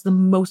me, that's the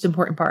most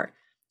important part.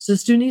 So the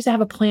student needs to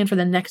have a plan for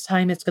the next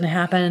time it's going to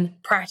happen,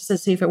 practice it,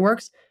 see if it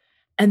works.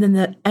 And then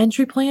the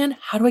entry plan,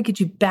 how do I get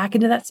you back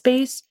into that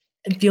space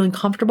and feeling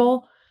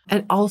comfortable?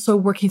 And also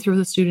working through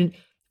the student,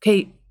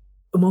 okay,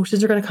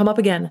 emotions are going to come up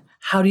again.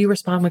 How do you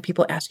respond when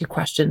people ask you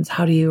questions?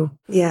 How do you?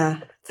 Yeah.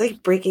 It's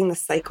like breaking the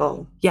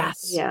cycle.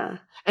 Yes. Yeah.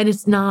 And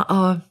it's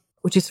not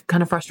which is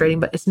kind of frustrating,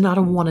 but it's not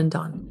a one and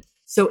done.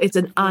 So it's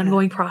an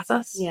ongoing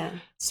process. Yeah.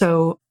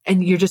 So,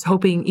 and you're just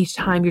hoping each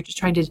time you're just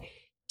trying to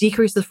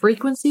decrease the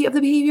frequency of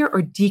the behavior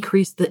or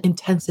decrease the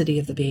intensity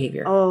of the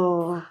behavior.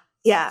 Oh,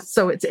 yeah.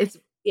 So it's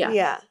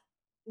Yeah.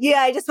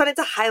 I just wanted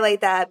to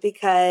highlight that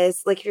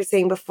because, like you're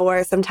saying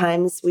before,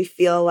 sometimes we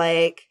feel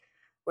like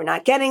we're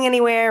not getting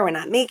anywhere. We're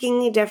not making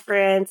any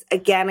difference.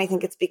 Again, I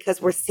think it's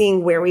because we're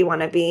seeing where we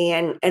want to be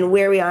and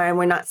where we are, and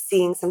we're not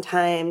seeing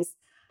sometimes,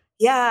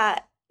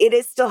 it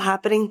is still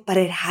happening, but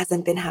it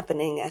hasn't been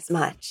happening as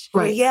much.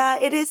 Right.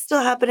 Or, it is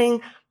still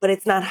happening, but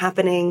it's not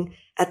happening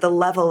at the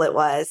level it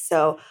was.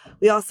 So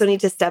we also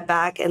need to step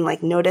back and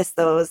notice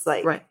those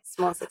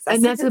small successes.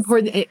 And that's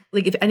important.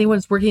 If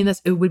anyone's working in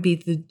this, it would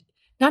be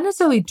not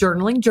necessarily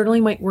journaling.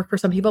 Journaling might work for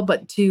some people,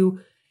 but to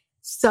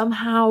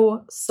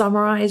somehow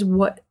summarize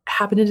what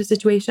happened in a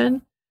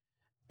situation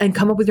and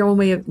come up with your own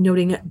way of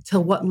noting it to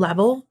what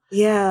level.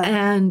 Yeah.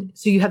 And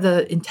so you have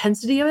the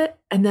intensity of it.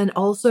 And then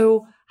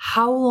also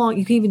how long,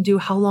 you can even do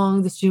how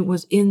long the student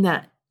was in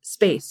that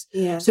space.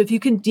 Yeah. So if you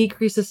can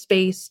decrease the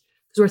space,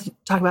 because we're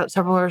talking about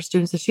several of our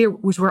students this year,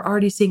 which we're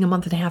already seeing a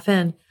month and a half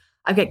in.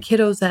 I've got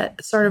kiddos that at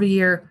the start of a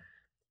year,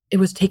 it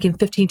was taking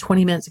 15,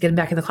 20 minutes to get them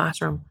back in the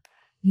classroom.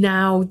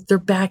 Now they're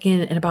back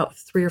in about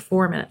 3 or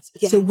 4 minutes.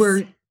 Yes. So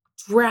we're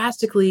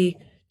drastically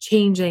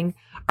changing.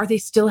 Are they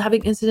still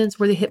having incidents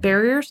where they hit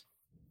barriers?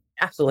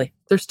 Absolutely.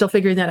 They're still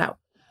figuring that out.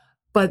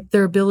 But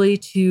their ability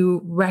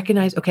to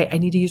recognize, okay, I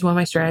need to use one of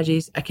my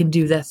strategies. I can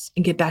do this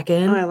and get back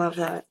in. Oh, I love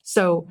that.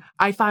 So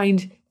I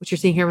find what you're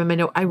seeing here in my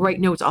note, I write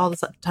notes all the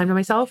time to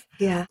myself.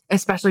 Yeah.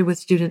 Especially with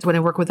students when I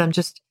work with them,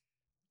 just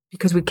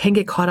because we can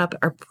get caught up.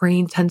 Our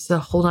brain tends to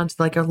hold on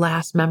to our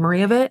last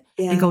memory of it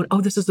and going,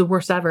 oh, this is the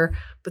worst ever.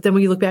 But then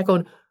when you look back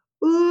going,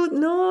 oh,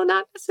 no,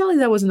 not necessarily.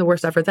 That wasn't the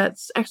worst ever.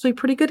 That's actually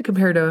pretty good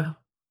compared to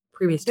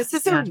previous times.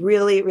 This is a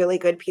really, really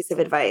good piece of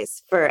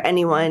advice for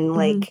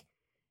anyone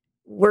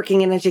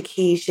working in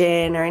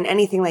education or in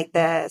anything like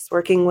this,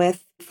 working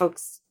with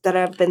folks that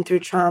have been through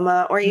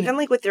trauma or even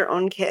with their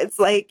own kids.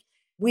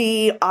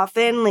 We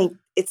often,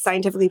 it's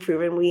scientifically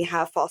proven we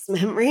have false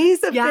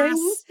memories of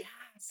things. Yes.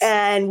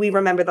 And we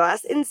remember the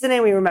last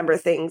incident. We remember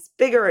things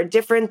bigger or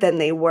different than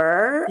they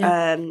were.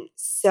 Yeah.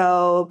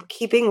 So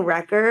keeping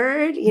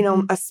record,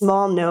 a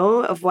small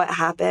note of what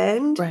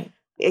happened, Right.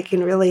 it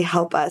can really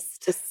help us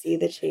to see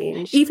the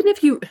change. Even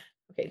if you,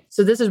 okay,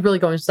 so this is really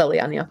going slowly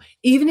on you.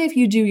 Even if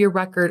you do your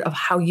record of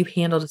how you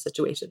handled a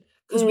situation,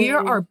 because we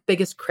are our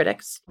biggest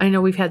critics. I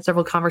know we've had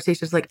several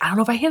conversations like, I don't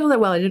know if I handled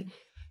that well. I didn't,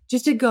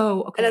 just to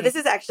go, okay. I know this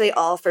is actually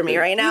all for me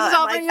right now. This is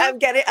all for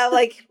you? I'm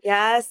like,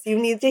 yes, you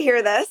need to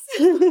hear this.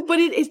 But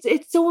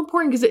it's so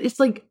important because it's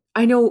like,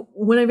 I know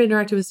when I've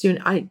interacted with a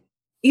student,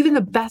 even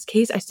the best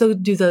case, I still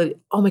do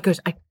oh my gosh,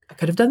 I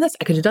could have done this.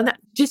 I could have done that.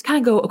 Just kind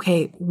of go,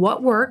 okay,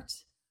 what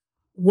worked?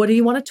 What do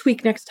you want to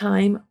tweak next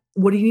time?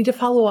 What do you need to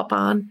follow up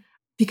on?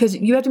 Because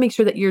you have to make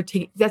sure that you're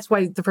taking, that's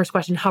why the first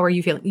question, how are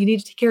you feeling? You need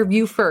to take care of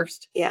you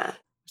first. Yeah.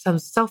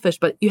 Sounds selfish,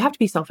 but you have to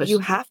be selfish. You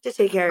have to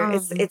take care.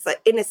 It's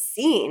like in a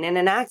scene, in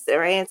an accident,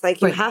 right? It's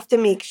like you have to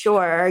make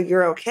sure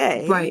you're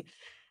okay. Right.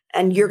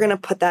 And you're going to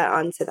put that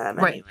onto them.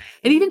 Right. Anyway.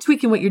 And even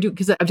tweaking what you're doing,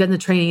 because I've done the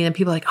training and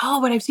people are like,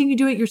 oh, but I've seen you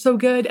do it. You're so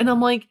good. And I'm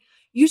like,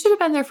 you should have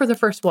been there for the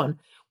first one,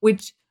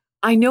 which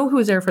I know who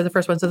was there for the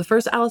first one. So the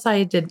first LSI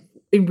I did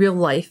in real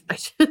life,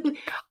 which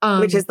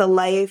is the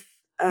life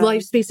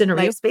space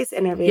interview. Life space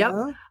interview. Yep.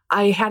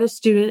 I had a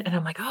student and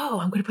I'm like,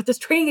 oh, I'm going to put this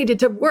training I did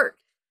to work.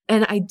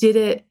 And I did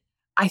it.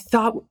 I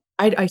thought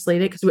I'd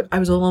isolate it because I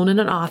was alone in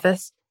an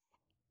office.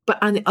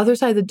 But on the other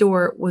side of the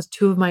door was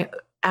two of my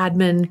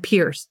admin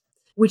peers,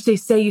 which they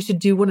say you should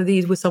do one of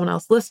these with someone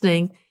else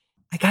listening.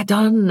 I got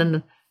done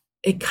and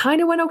it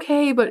kind of went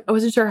okay, but I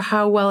wasn't sure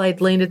how well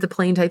I'd landed the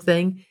plane type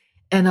thing.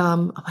 And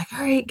I'm like, all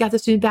right, got the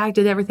student back,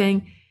 did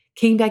everything,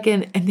 came back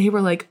in, and they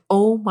were like,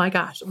 oh my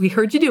gosh, we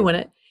heard you doing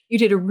it. You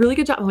did a really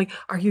good job. I'm like,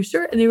 are you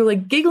sure? And they were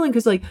like giggling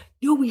because like,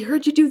 no, we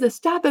heard you do the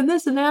step and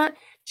this and that,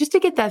 just to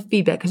get that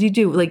feedback. Because you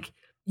do, like,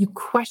 you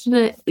question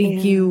it,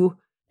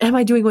 am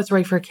I doing what's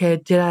right for a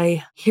kid? Did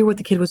I hear what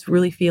the kid was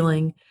really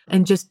feeling?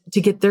 And just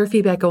to get their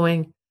feedback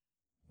going,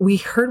 we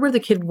heard where the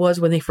kid was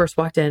when they first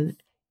walked in.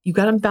 You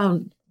got them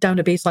down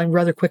to baseline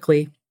rather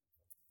quickly.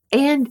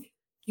 And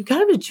you got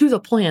them to choose a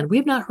plan. We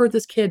have not heard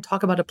this kid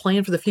talk about a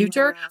plan for the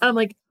future. And I'm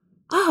like,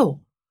 oh,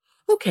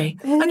 okay.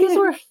 I guess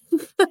we're...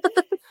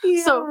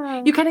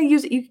 So you kind of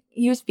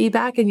use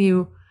feedback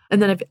and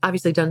then I've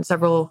obviously done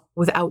several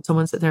without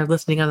someone sitting there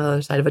listening on the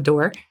other side of a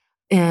door.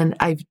 And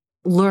I've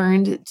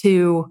learned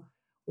to,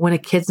 when a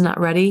kid's not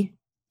ready,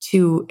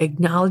 to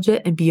acknowledge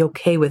it and be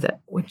okay with it,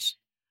 which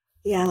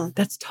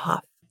that's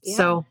tough. Yeah.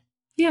 So,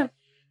 yeah.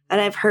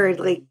 And I've heard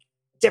like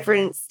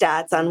different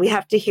stats on we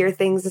have to hear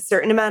things a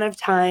certain amount of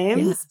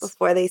times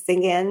before they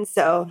sink in.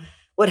 So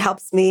what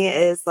helps me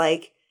is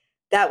like,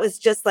 that was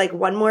just like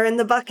one more in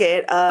the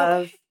bucket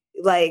of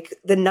like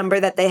the number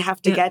that they have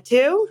to get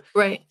to.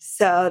 Right.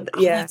 So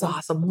that's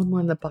awesome. One more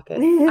in the bucket.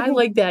 I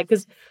like that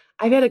because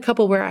I've had a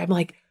couple where I'm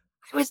like,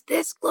 I was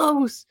this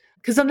close.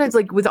 Because sometimes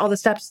like with all the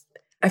steps,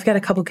 I've got a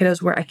couple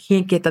kiddos where I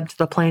can't get them to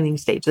the planning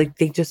stage. Like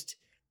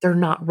they're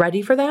not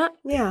ready for that.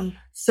 Yeah.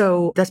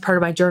 So that's part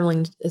of my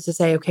journaling is to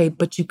say, okay,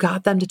 but you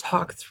got them to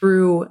talk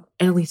through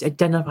and at least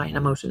identify an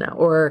emotion now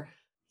or.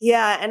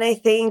 Yeah. And I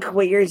think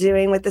what you're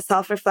doing with the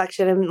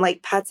self-reflection and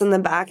like pats on the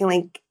back and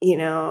like,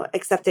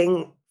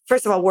 accepting,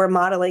 first of all, we're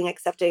modeling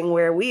accepting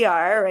where we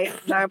are, right?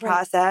 In our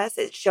process,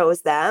 it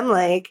shows them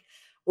like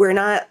we're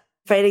not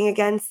fighting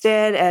against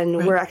it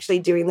and we're actually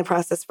doing the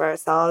process for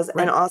ourselves.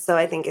 Right. And also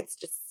I think it's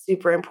just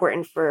super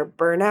important for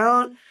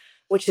burnout,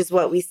 which is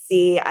what we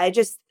see.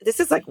 This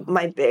is like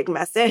my big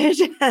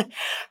message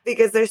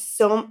because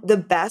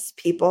the best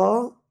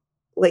people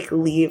like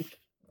leave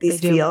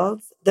these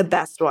fields, the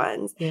best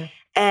ones. Yeah.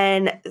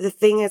 And the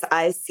thing is,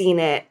 I've seen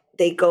it,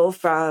 they go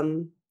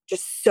from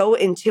just so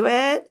into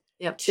it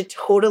to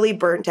totally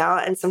burnt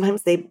out. And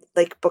sometimes they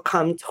like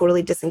become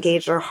totally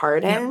disengaged or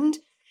hardened.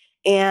 Yep.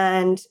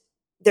 And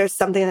there's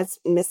something that's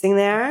missing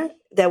there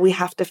that we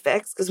have to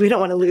fix because we don't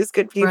want to lose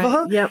good people.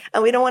 Right. Yep.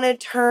 And we don't want to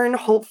turn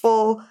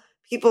hopeful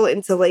people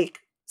into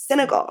like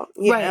cynical,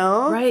 you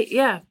know? Right.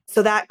 Yeah.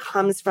 So that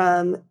comes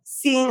from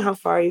seeing how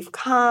far you've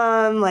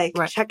come, like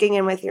checking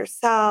in with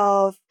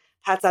yourself,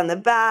 pats on the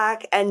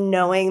back, and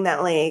knowing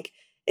that like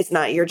it's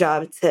not your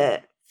job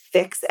to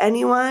fix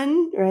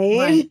anyone,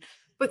 right?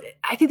 But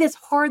I think that's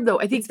hard though.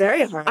 I think it's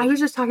very hard. I was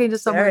just talking to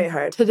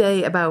someone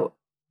today about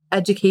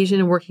education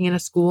and working in a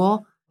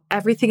school.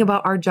 Everything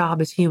about our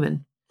job is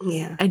human.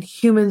 Yeah. And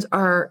humans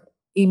are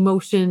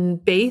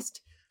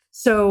emotion-based.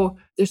 So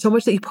there's so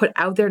much that you put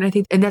out there. And I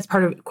think, and that's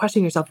part of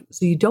questioning yourself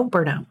so you don't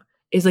burn out,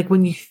 is like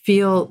when you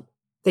feel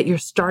that you're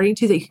starting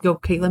to, that you can go,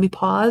 okay, let me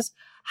pause.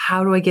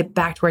 How do I get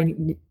back to where I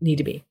need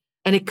to be?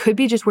 And it could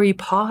be just where you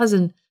pause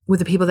and with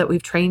the people that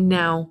we've trained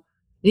now,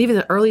 and even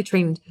the early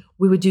training,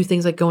 we would do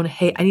things like going,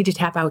 hey, I need to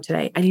tap out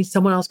today. I need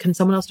someone else. Can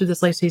someone else do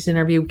this life space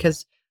interview?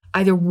 Because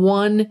either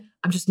one,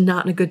 I'm just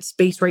not in a good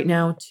space right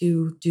now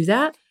to do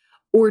that.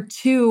 Or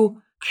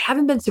two, I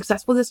haven't been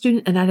successful with a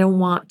student and I don't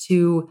want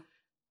to,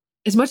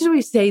 as much as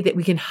we say that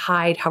we can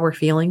hide how we're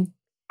feeling.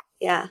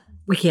 Yeah.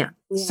 We can't.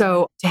 Yeah.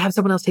 So to have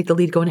someone else take the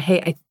lead going,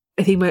 hey,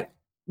 I think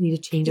need a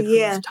change of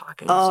who's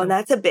talking. Oh, and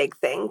that's a big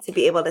thing, to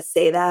be able to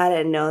say that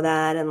and know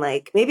that. And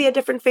like maybe a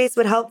different face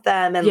would help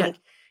them. And like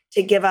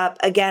to give up.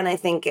 Again, I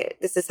think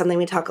this is something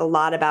we talk a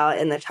lot about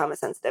in the trauma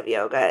sensitive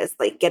yoga, is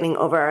like getting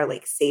over our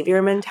like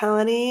savior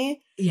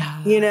mentality.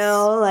 Yeah. You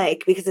know,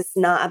 like, because it's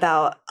not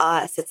about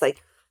us. It's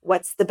like,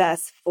 what's the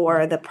best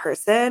for the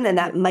person? And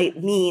that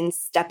might mean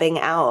stepping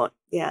out.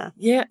 Yeah.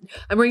 Yeah.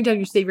 I'm writing down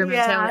your savior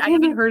mentality. I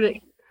haven't heard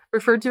it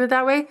referred to it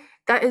that way.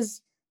 That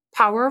is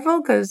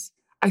powerful, because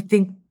I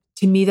think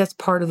to me, that's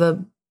part of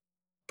the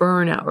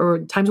burnout, or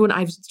times when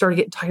I've started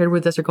getting tired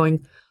with this, or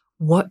going,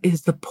 what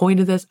is the point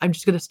of this? I'm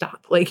just going to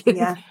stop. Like,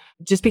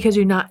 just because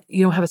you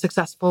don't have a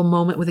successful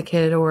moment with a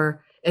kid,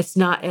 or it's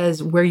not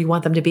as where you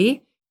want them to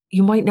be,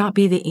 you might not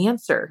be the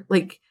answer.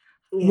 Like,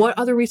 what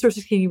other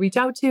resources can you reach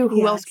out to?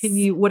 Who else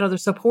what other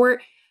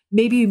support?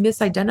 Maybe you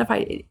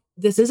misidentified.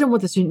 This isn't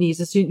what the student needs.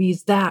 The student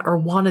needs that, or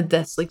wanted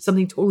this, like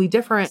something totally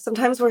different.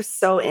 Sometimes we're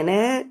so in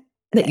it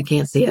that you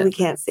can't see it. We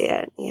can't see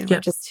it. Yeah. We're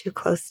just too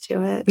close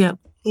to it. Yeah.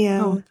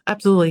 Yeah. Oh,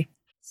 absolutely.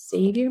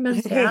 Savior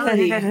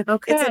mentality.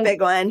 Okay. It's a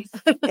big one.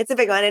 It's a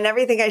big one. And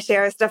everything I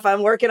share is stuff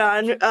I'm working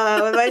on with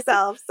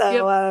myself.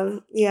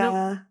 So,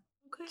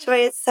 Joy,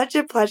 it's such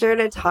a pleasure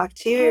to talk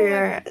to you.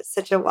 You're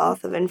such a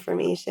wealth of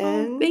information.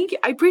 Oh, thank you.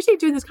 I appreciate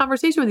doing this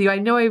conversation with you. I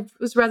know I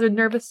was rather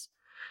nervous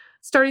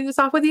starting this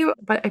off with you,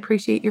 but I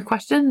appreciate your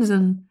questions,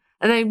 and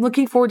I'm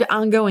looking forward to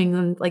ongoing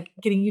and like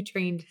getting you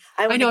trained.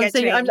 I'm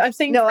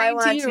saying no, I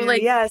want to you. To.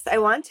 Like, yes, I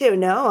want to.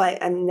 No, I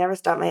never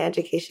stopped my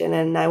education,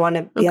 and I want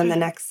to be on the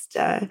next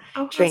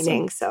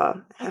training.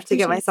 So I have to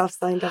get myself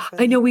signed up for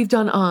that. I know we've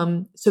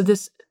done, so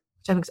this,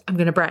 I'm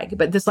going to brag,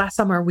 but this last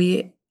summer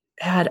we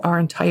had our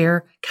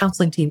entire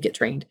counseling team get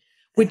trained,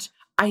 which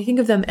I think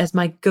of them as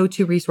my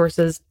go-to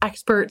resources,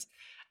 experts.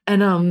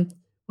 And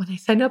when I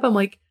signed up, I'm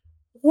like,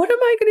 what am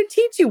I going to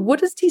teach you?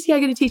 What is TCI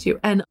going to teach you?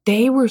 And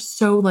they were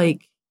so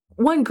like,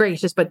 one,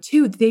 gracious, but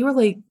two, they were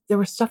like, there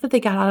was stuff that they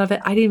got out of it.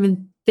 I didn't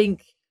even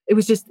think, it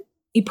was just,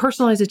 you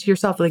personalize it to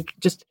yourself. Like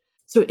just,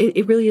 so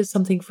it really is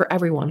something for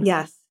everyone.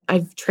 Yes.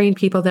 I've trained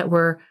people that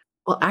were,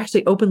 well,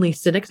 actually openly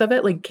cynics of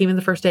it. Like came in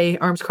the first day,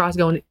 arms crossed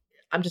going,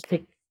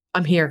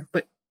 I'm here,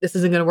 but this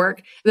isn't going to work.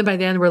 And then by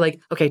the end we're like,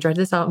 okay, try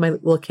this out with my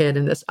little kid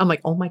and this. I'm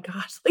like, oh my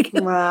gosh. Like,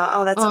 wow.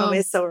 Oh, that's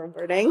always so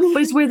rewarding.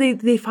 But it's where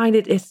they find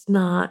it. It's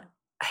not,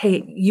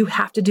 hey, you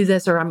have to do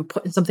this, or I'm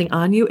putting something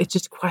on you. It's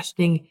just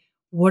questioning,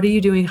 what are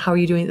you doing? How are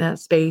you doing in that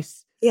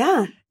space?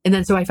 Yeah. And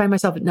then, so I find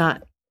myself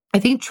I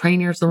think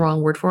trainer is the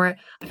wrong word for it.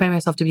 I find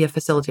myself to be a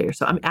facilitator.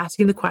 So I'm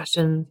asking the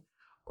questions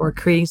or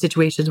creating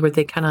situations where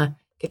they kind of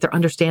get their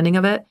understanding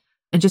of it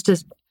and just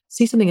to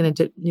see something in a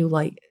new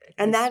light.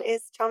 And that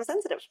is trauma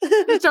sensitive. Right?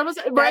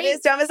 That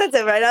is trauma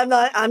sensitive,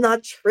 right? I'm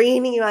not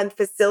training you. I'm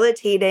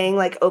facilitating,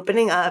 like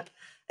opening up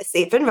a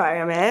safe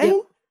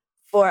environment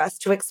for us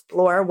to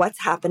explore what's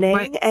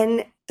happening,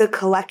 and the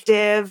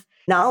collective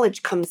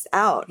knowledge comes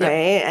out, right?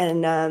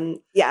 And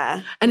and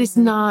it's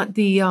not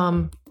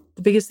the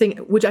biggest thing,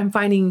 which I'm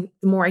finding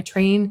the more I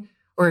train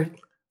or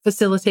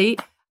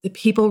facilitate, the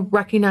people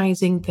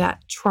recognizing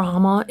that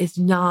trauma is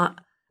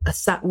not a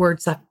set word,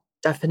 set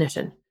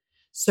definition.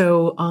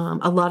 So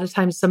a lot of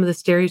times some of the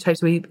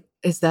stereotypes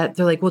is that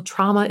they're like, well,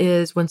 trauma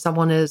is when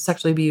someone is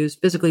sexually abused,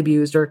 physically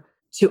abused, or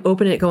to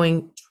open it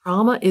going,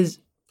 trauma is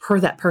per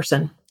that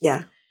person.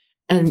 Yeah.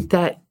 And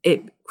that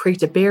it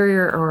creates a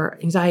barrier or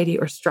anxiety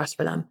or stress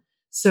for them.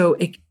 So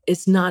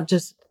it's not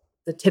just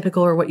the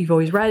typical or what you've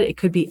always read. It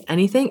could be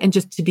anything. And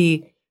just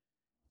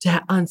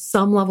on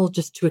some level,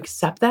 just to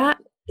accept that.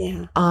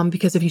 Yeah.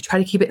 Because if you try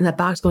to keep it in that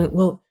box going,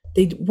 well,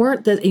 they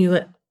weren't that, and you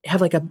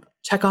have like a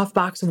checkoff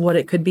box of what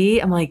it could be.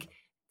 I'm like,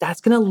 that's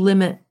going to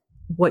limit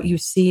what you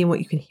see and what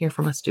you can hear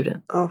from a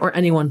student or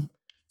anyone.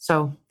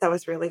 So that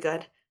was really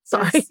good.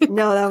 Sorry. Yes.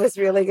 No, that was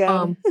really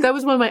good. That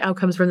was one of my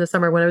outcomes from the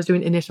summer when I was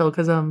doing initial,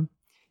 because I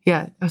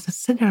was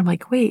just sitting there. I'm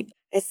like, wait.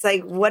 It's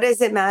like, what does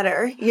it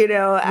matter?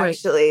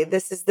 Actually,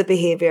 this is the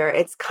behavior.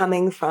 It's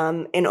coming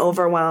from an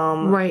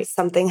overwhelm. Right.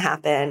 Something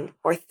happened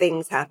or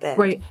things happened.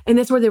 Right. And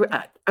that's where they were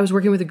at. I was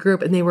working with a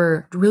group and they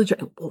were really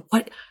trying, well,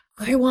 what?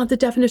 I want the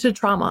definition of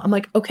trauma. I'm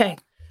like, okay.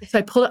 So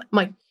I pull it. I'm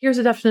like, here's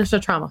the definition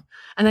of trauma.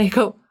 And I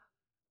go,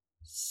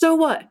 so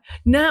what?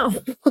 Now,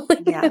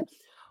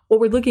 what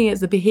we're looking at is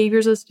the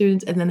behaviors of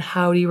students, and then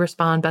how do you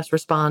best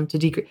respond to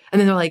decrease. And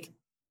then they're like,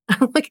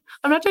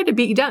 I'm not trying to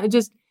beat you down. It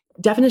just,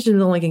 definition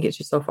is only going to get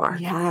you so far.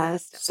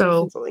 Yes.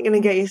 So it's only going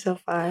to get you so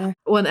far.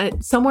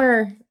 When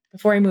somewhere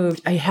before I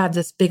moved, I had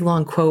this big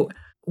long quote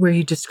where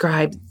you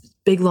describe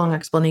big long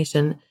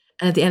explanation.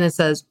 And at the end it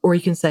says, or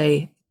you can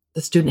say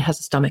the student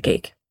has a stomach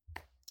ache.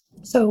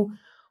 So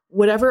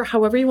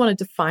however you want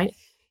to define it,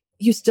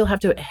 you still have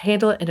to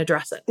handle it and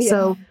address it. Yeah.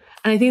 So,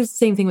 and I think it's the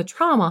same thing with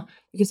trauma.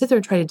 You can sit there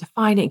and try to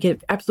define it and get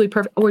it absolutely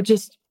perfect, or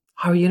just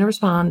how are you going to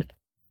respond?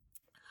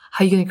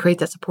 How are you going to create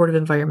that supportive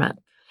environment?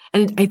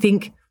 And I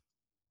think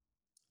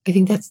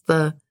that's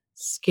the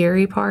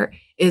scary part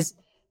is,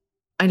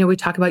 I know we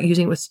talk about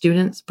using it with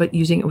students, but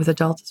using it with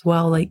adults as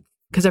well. Like,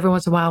 because every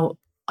once in a while,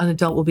 an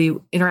adult will be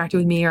interacting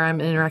with me or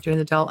I'm interacting with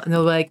an adult and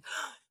they'll be like,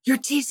 you're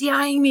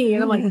TCIing me.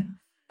 And I'm like,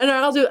 And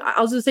I'll do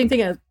the same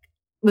thing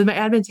with my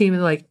admin team.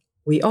 And they're like,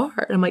 we are.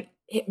 And I'm like,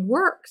 it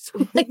works.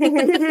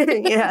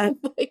 Yeah.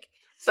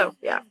 So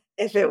yeah.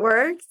 If it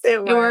works,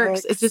 it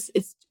works.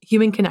 It's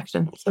human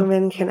connection. So.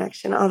 Human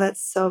connection. Oh,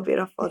 that's so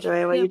beautiful,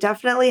 Joy. Well, you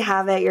definitely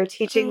have it. You're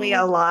teaching me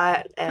a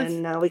lot,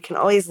 and we can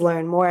always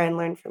learn more and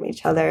learn from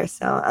each other.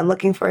 So I'm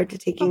looking forward to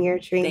taking your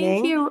training.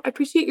 Thank you. I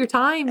appreciate your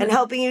time. And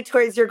helping you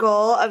towards your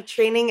goal of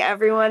training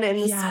everyone in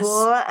the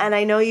school. And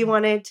I know you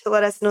wanted to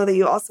let us know that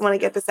you also want to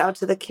get this out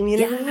to the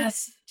community.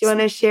 Yes. Do you want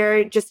to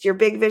share just your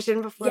big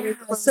vision before we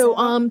close? So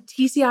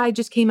TCI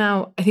just came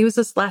out. I think it was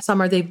this last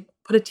summer. They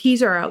put a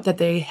teaser out that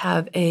they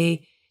have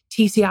a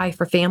TCI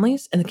for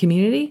families in the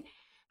community.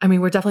 I mean,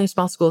 we're definitely a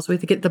small school, so we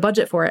have to get the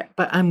budget for it.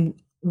 But I'm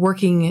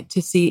working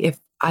to see if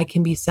I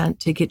can be sent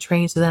to get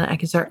trained so then I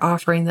can start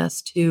offering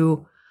this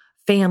to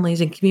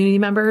families and community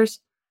members.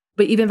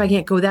 But even if I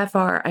can't go that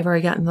far, I've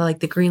already gotten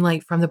the green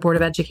light from the Board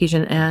of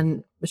Education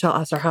and Michelle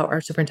Osterhout,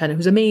 our superintendent,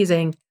 who's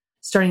amazing.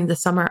 Starting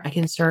this summer, I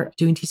can start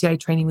doing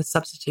TCI training with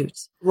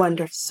substitutes.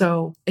 Wonderful.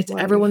 So it's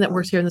everyone that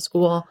works here in the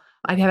school.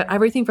 I have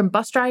everything from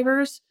bus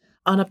drivers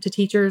on up to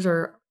teachers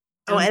or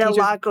and a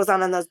lot goes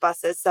on those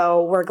buses.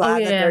 So we're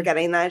glad that they're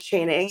getting that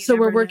training. So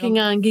we're working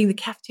on getting the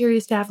cafeteria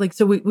staff.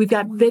 So we've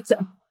got bits,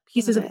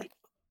 pieces of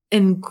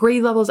in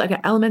grade levels. I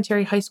got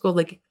elementary, high school,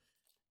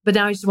 but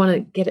now I just want to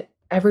get it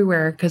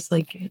everywhere because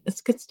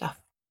it's good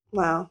stuff.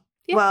 Wow.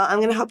 Yeah. Well, I'm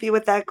going to help you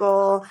with that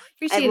goal.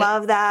 Appreciate I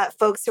love that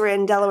folks who are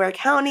in Delaware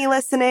County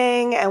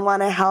listening and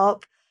want to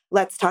help.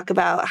 Let's talk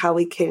about how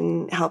we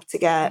can help to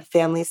get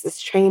families this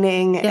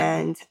training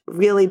and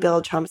really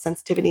build trauma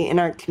sensitivity in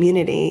our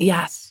community.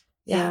 Yes.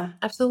 Yeah,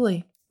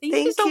 absolutely. Thank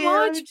you so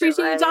much.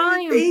 Appreciate your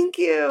time. Thank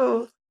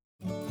you.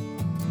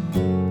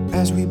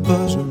 As we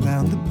buzz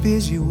around the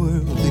busy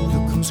world, it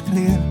becomes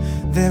clear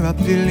there are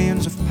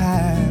billions of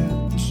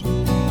paths.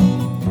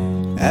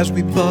 As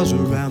we buzz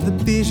around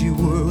the busy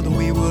world,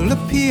 we will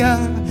appear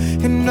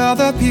in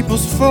other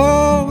people's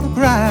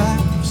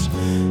photographs.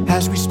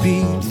 As we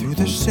speed through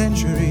the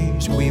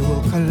centuries, we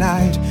will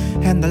collide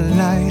and the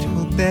light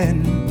will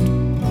bend.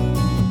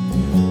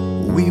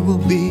 We will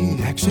be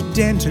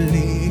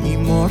accidentally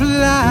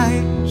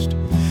immortalized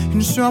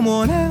in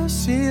someone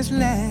else's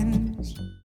land.